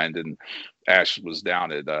assigned, and Ash was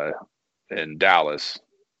down in Dallas.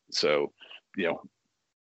 So,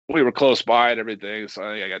 we were close by and everything. So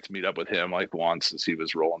I think I got to meet up with him like once as he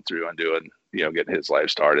was rolling through and doing, getting his life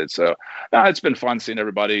started. So it's been fun seeing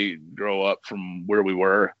everybody grow up from where we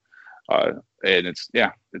were. And it's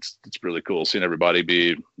really cool seeing everybody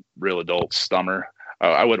be real adults. Stummer.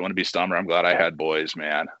 I wouldn't want to be Stummer. I'm glad I had boys,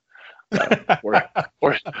 man.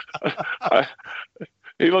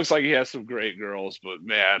 He looks like he has some great girls, but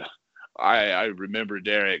man, I remember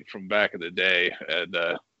Derek from back in the day, and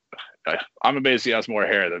I'm amazed he has more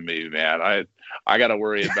hair than me, man. I got to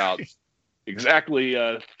worry about exactly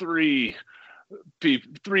three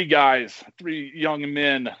guys, three young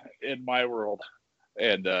men in my world,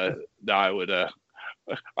 and I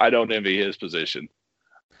don't envy his position.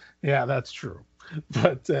 Yeah, that's true.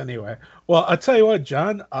 But anyway, well, I'll tell you what,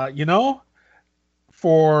 John.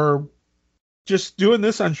 For just doing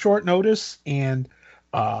this on short notice, and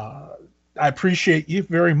I appreciate you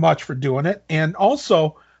very much for doing it, and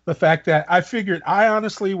also the fact that I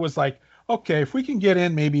honestly was like, okay, if we can get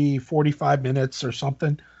in maybe 45 minutes or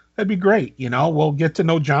something, that'd be great. We'll get to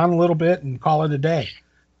know John a little bit and call it a day.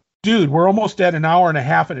 Dude, we're almost at an hour and a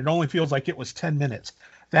half, and it only feels like it was 10 minutes.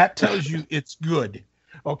 That tells you it's good.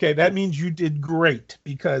 Okay, that means you did great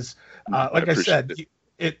because, like I said,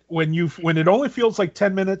 when it only feels like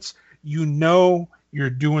 10 minutes, you're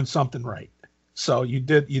doing something right. So you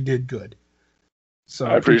did good. So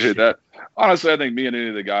I appreciate that. Honestly, I think me and any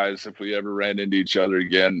of the guys, if we ever ran into each other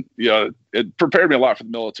again, it prepared me a lot for the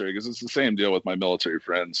military because it's the same deal with my military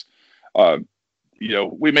friends.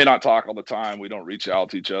 We may not talk all the time. We don't reach out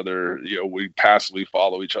to each other. We passively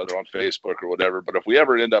follow each other on Facebook or whatever. But if we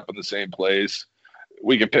ever end up in the same place,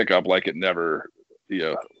 we can pick up like it never,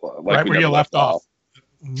 like right where you left off.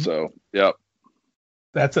 Mm-hmm. So, yep.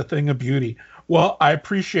 That's a thing of beauty. Well, I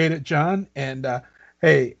appreciate it, John. And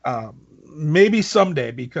hey, maybe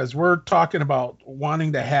someday, because we're talking about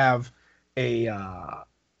wanting to have a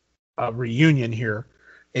reunion here,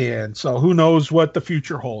 and so who knows what the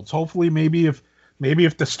future holds. Hopefully, maybe if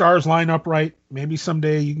the stars line up right, maybe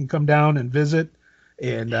someday you can come down and visit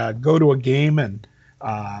and go to a game, and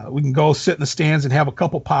we can go sit in the stands and have a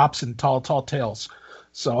couple pops and tall tales.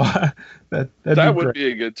 So that would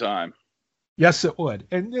be a good time. Yes, it would.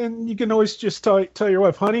 And you can always just tell your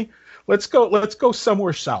wife, honey, let's go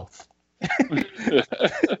somewhere south.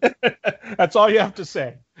 That's all you have to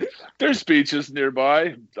say. There's beaches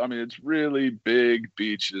nearby. I mean, it's really big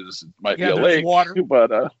beaches. It might be a there's lake, water.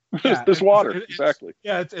 but there's water. Exactly.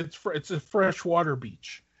 It's a freshwater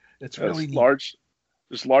beach. It's really neat. Large.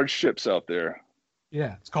 There's large ships out there.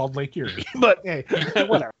 Yeah, it's called Lake Erie. But hey,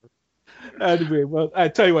 whatever. Anyway, well, I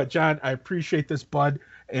tell you what, John, I appreciate this, bud.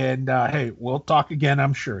 And hey, we'll talk again,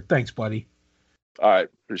 I'm sure. Thanks, buddy. All right.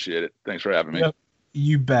 Appreciate it. Thanks for having me. Yep,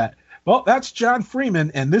 you bet. Well, that's Jon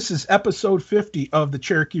Freeman, and this is episode 50 of the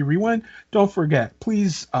Cherokee Rewind. Don't forget,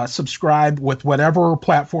 please subscribe with whatever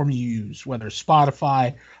platform you use, whether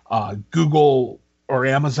Spotify, Google, or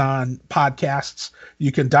Amazon podcasts.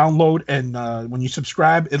 You can download, and when you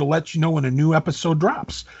subscribe, it'll let you know when a new episode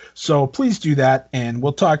drops. So please do that, and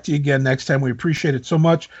we'll talk to you again next time. We appreciate it so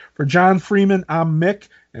much. For Jon Freeman, I'm Mick,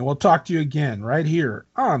 and we'll talk to you again right here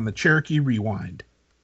on the Cherokee Rewind.